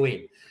close to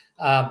him.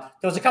 There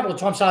was a couple of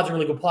times Sard's a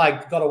really good play,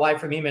 got away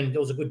from him, and there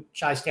was a good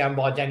chase down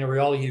by Daniel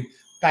Rioli who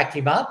backed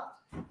him up.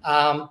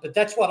 But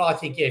that's what I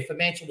think, for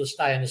Mansell to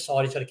stay on the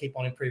side, he's got to keep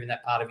on improving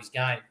that part of his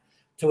game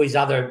till his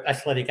other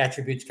athletic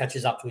attributes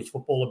catches up to his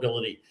football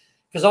ability.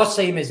 Because I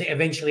see him as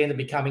eventually end up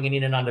becoming an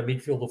in and under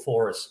midfielder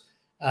for us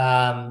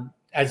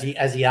as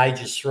he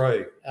ages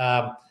through.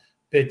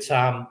 That's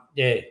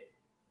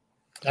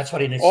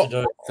what he needs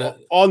to do.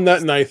 On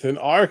that, Nathan,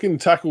 I reckon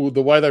tackle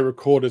the way they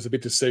record is a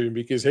bit deceiving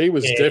because he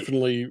was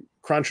definitely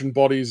crunching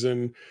bodies,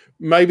 and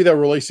maybe they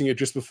were releasing it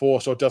just before,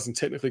 so it doesn't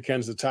technically count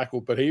as a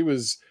tackle. But he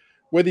was,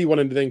 whether you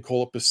wanted to then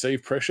call it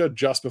perceived pressure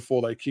just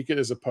before they kick it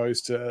as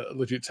opposed to a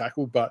legit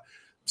tackle, but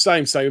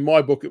same. In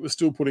my book, it was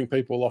still putting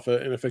people off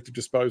an effective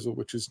disposal,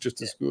 which is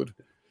just as good.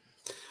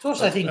 It's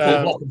also, I think,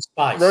 blocking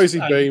space.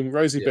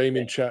 Rosie Beam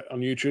in chat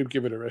on YouTube,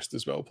 give it a rest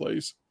as well,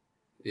 please.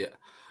 Yeah.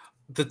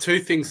 The two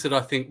things that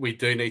I think we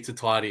do need to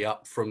tidy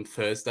up from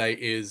Thursday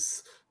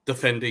is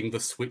defending the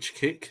switch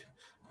kick.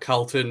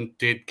 Carlton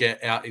did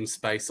get out in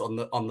space on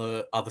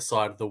the other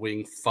side of the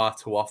wing far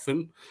too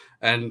often.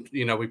 And,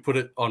 we put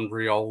it on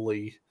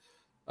Rioli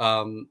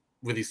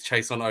with his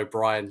chase on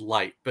O'Brien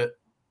late. But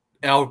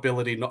our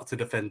ability not to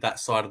defend that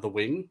side of the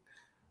wing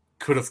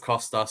could have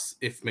cost us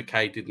if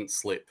McKay didn't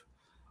slip.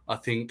 I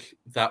think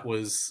that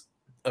was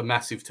a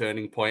massive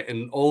turning point,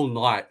 and all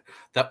night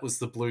that was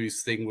the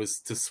Blues thing,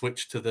 was to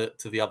switch to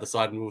the other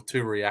side, and we were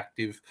too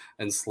reactive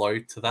and slow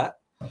to that.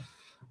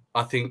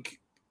 I think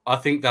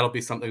that'll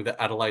be something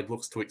that Adelaide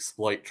looks to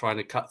exploit, trying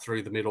to cut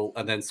through the middle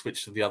and then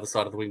switch to the other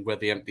side of the wing where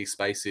the empty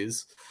space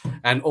is,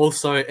 and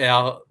also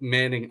our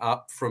manning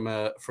up from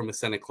a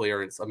centre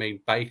clearance. I mean,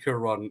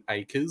 Baker on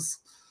Akers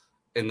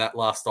in that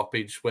last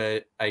stoppage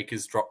where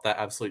Akers dropped that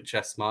absolute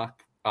chest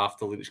mark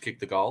after Lynch kicked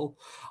the goal.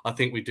 I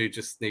think we do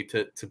just need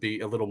to be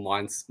a little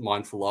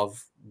mindful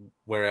of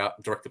where our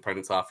direct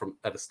opponents are from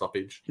at a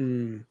stoppage.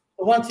 The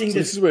one thing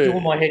that's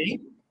doing my head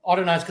in, I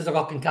don't know, it's because I've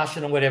got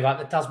concussion or whatever,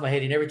 it does my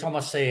head in every time I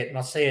see it, and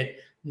I see it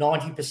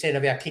 90%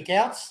 of our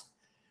kick-outs.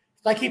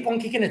 They keep on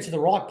kicking it to the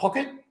right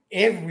pocket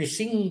every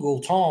single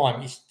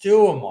time. It's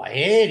doing my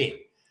head in.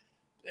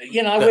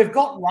 We've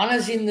got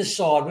runners in the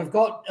side. We've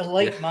got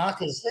elite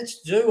markers.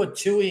 Let's do a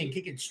two-in and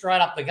kick it straight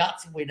up the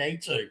guts if we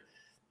need to.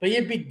 But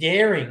you'd be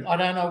daring. I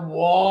don't know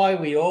why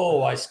we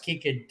always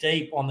kick it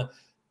deep on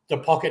the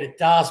pocket. It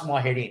does my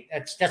head in.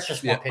 That's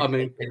just my pet. I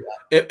mean,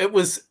 it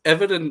was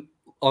evident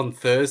on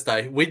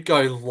Thursday. We'd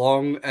go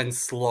long and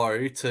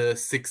slow to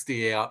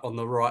 60 out on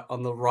the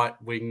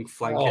right wing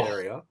flank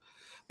area.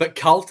 But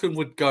Carlton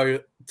would go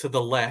to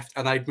the left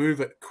and they'd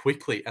move it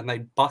quickly and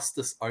they'd bust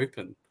us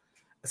open.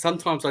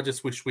 Sometimes I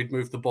just wish we'd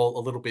move the ball a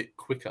little bit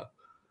quicker.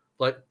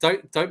 Like,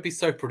 don't be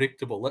so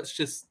predictable. Let's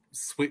just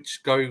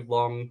switch, go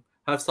long,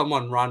 have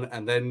someone run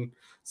and then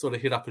sort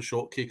of hit up a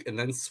short kick and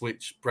then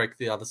switch, break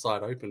the other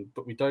side open.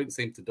 But we don't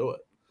seem to do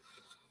it.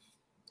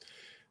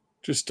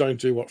 Just don't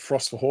do what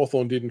Frost for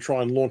Hawthorn did and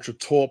try and launch a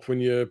torp when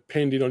you're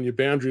penned in on your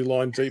boundary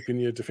line deep in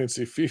your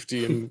defensive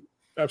 50 and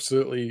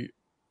absolutely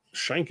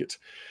shank it.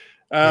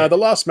 The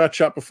last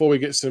matchup before we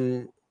get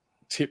some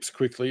tips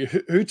quickly,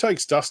 who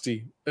takes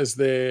Dusty as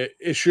they're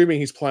assuming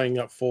he's playing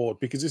up forward?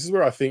 Because this is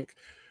where I think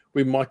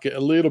we might get a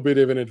little bit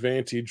of an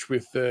advantage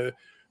with the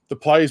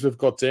players we've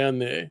got down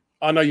there.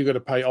 I know you've got to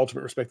pay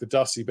ultimate respect to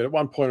Dusty, but at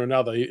one point or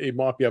another, he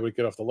might be able to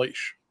get off the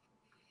leash.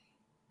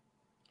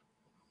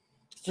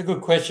 It's a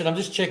good question. I'm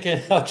just checking.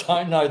 I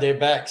don't know their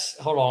backs.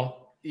 Hold on.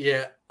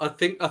 Yeah, I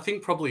think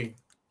probably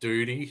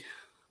Doody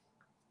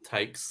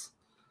takes,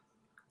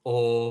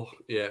 or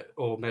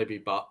maybe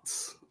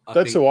Butts.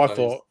 That's who I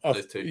thought.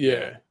 Those two,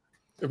 yeah.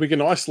 If we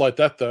can isolate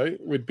that though,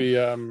 we'd be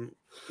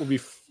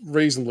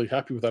reasonably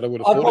happy with that. I would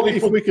have thought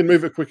if we can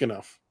move it quick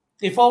enough.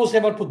 If I was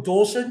them, I'd put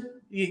Dawson.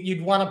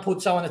 You'd want to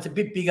put someone that's a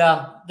bit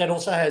bigger, that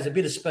also has a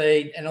bit of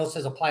speed and also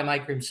has a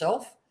playmaker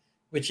himself,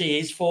 which he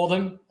is for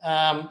them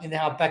in the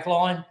half back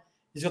line.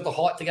 He's got the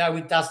height to go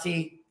with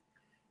Dusty.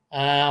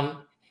 Butts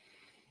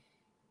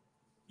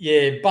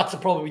will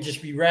probably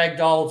just be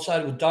ragdolled.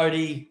 So would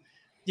Doty.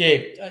 Yeah,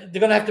 they're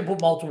going to have to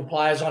put multiple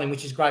players on him,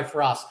 which is great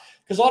for us.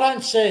 Because I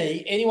don't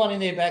see anyone in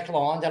their back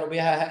line that'll be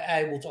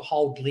able to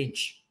hold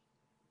Lynch.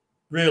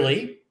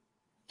 Really.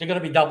 They're going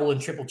to be double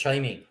and triple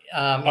teaming.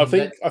 I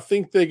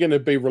think they're going to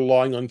be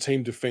relying on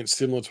team defence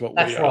similar to what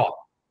we are. That's right.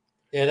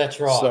 Yeah,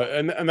 that's right. So,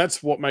 and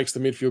that's what makes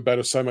the midfield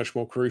battle so much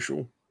more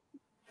crucial.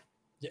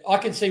 I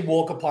can see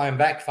Walker playing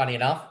back, funny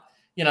enough.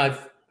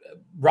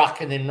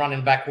 Ruck and then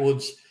running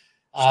backwards.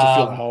 Just to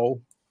fill a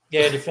hole.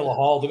 Yeah, to fill a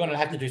hole. They're going to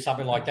have to do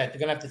something like that. They're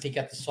going to have to think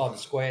out the side of the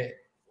square.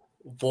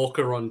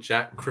 Walker on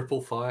Jack,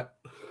 cripple fight.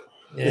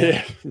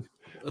 Yeah.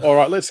 All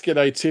right, let's get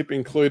a tip,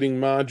 including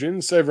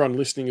margins. So everyone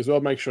listening as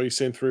well, make sure you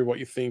send through what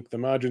you think the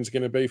margin's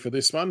going to be for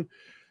this one.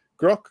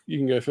 Grock, you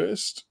can go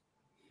first.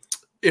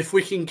 If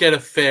we can get a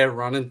fair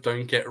run and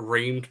don't get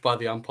reamed by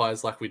the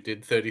umpires like we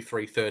did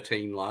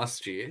 33-13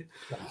 last year,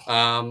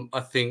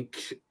 I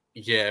think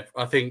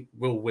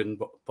we'll win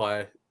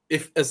by,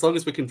 as long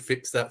as we can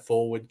fix that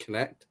forward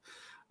connect,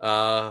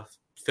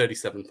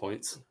 37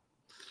 points.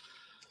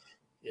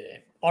 Yeah,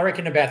 I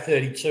reckon about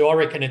 32. I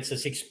reckon it's a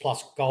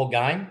 6+ goal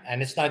game,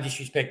 and it's no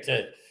disrespect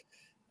to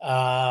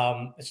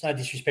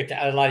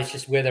Adelaide. It's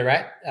just where they're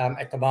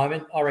at the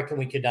moment. I reckon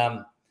we could.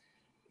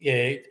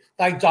 They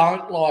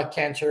don't like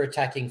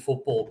counter-attacking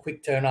football,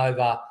 quick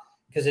turnover,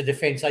 because the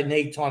defence. They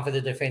need time for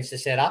the defence to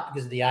set up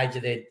because of the age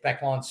of their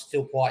backline's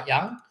still quite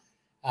young.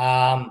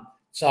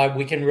 So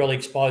we can really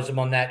expose them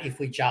on that if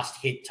we just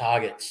hit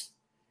targets.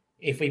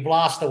 If we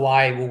blast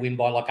away, we'll win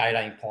by like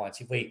 18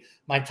 points. If we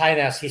maintain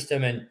our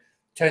system and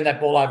turn that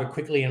ball over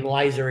quickly and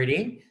laser it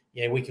in,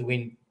 we could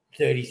win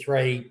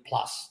 33+.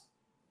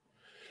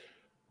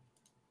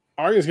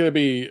 I think it's going to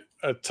be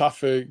a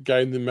tougher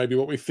game than maybe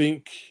what we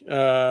think.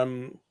 A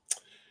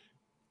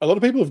lot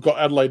of people have got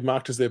Adelaide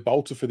marked as their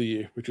bolter for the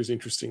year, which is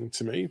interesting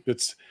to me.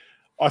 But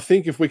I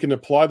think if we can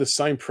apply the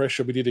same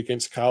pressure we did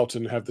against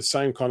Carlton, have the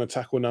same kind of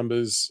tackle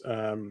numbers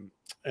and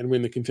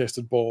win the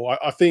contested ball,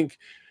 I think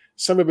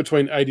somewhere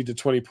between 80 to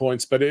 20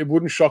 points. But it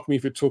wouldn't shock me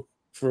if it took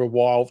for a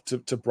while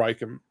to break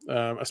them,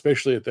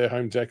 especially at their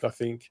home deck. I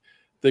think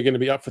they're going to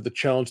be up for the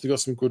challenge. They've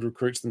got some good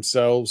recruits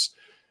themselves,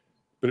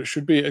 but it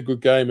should be a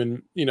good game.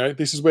 And,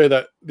 this is where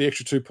the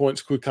extra 2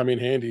 points could come in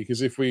handy,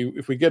 because if we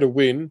get a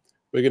win,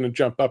 we're going to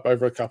jump up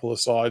over a couple of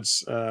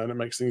sides and it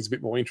makes things a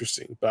bit more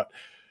interesting. But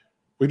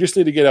we just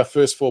need to get our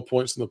first 4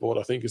 points on the board,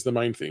 I think, is the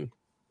main thing.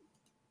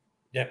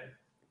 Yep.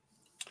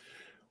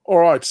 All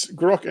right,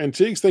 Grock and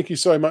Tiggs, thank you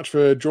so much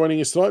for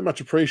joining us tonight.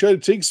 Much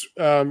appreciated. Tiggs,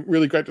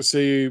 really great to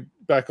see you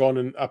back on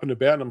and up and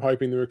about, and I'm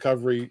hoping the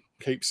recovery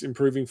keeps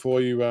improving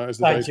for you as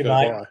the days go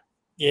by.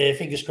 Yeah,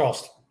 fingers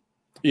crossed.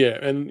 Yeah,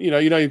 and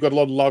you've got a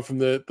lot of love from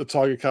the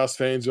Tigercast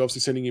fans who are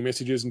obviously sending you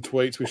messages and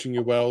tweets wishing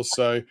you well.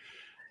 So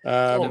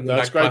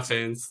that's great.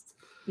 Fans.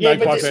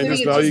 Magpie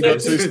fans as well. You've got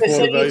 2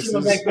 supporter bases.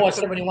 Magpie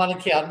 71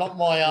 account, not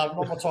my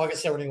Tiger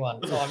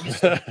 71.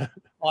 So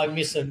I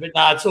miss them. But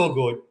no, it's all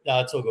good.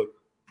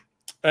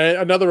 And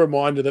another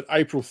reminder that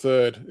April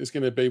 3rd is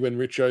going to be when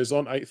Richo's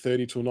on,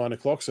 8:30 till 9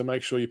 o'clock. So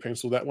make sure you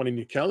pencil that one in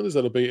your calendars.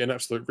 That'll be an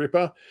absolute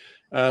ripper.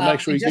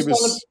 Make sure you give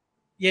us.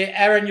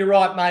 Aaron, you're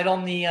right, mate.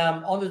 On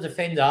the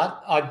defender,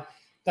 I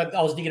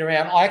was digging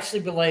around. I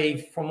actually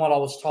believe, from what I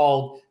was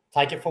told,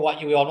 take it for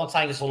what you will. I'm not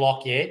saying it's a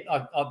lock yet.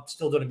 I'm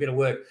still doing a bit of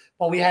work,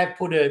 but we have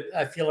put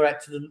a filler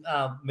out to the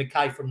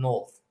McKay from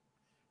North.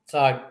 So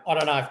I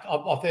don't know if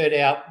I've heard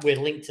we're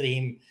linked to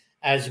him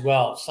as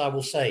well. So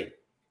we'll see.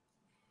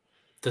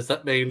 Does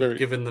that mean,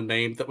 given the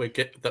name, that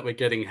we're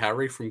getting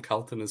Harry from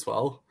Carlton as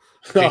well?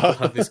 People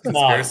have this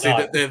conspiracy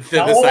that they're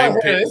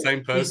the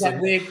same person.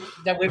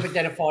 That we've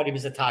identified him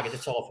as a target.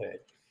 That's all I've heard.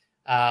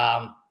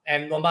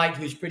 And my mate,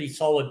 who's pretty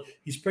solid,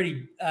 he's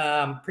pretty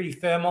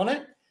firm on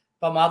it.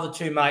 But my other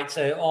 2 mates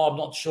are, I'm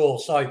not sure.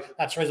 So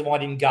that's the reason why I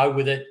didn't go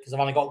with it, because I've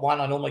only got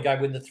one. I normally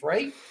go with the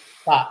 3.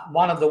 But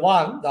one,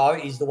 though,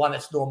 is the one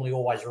that's normally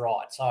always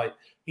right. So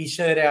he's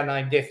heard our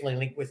name definitely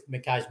linked with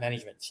McKay's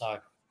management. So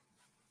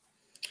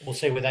we'll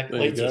see where that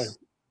leads us.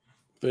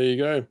 There you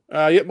go.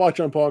 Might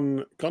jump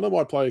on. Connor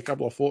might play a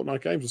couple of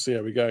Fortnite games. We'll see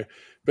how we go.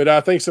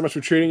 But thanks so much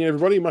for tuning in,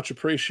 everybody. Much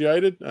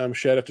appreciated.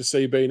 Shout out to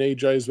CB and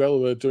EJ as well,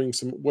 who are doing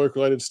some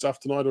work-related stuff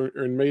tonight or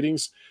in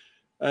meetings.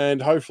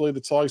 And hopefully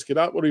the Tigers get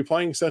up. What are we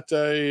playing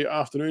Saturday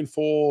afternoon?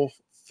 4:30,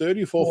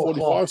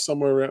 4:45,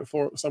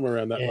 somewhere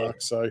around that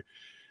mark. So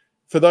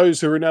for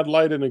those who are in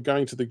Adelaide and are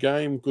going to the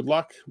game, good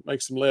luck.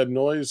 Make some loud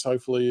noise.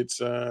 Hopefully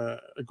it's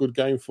a good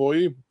game for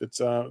you. But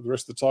the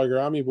rest of the Tiger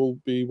Army will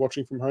be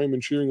watching from home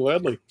and cheering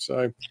loudly.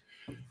 So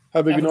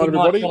have a good night,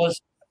 everybody.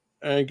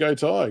 And go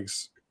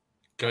Tigers.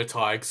 Go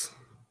Tigers.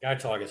 Go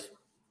Tigers.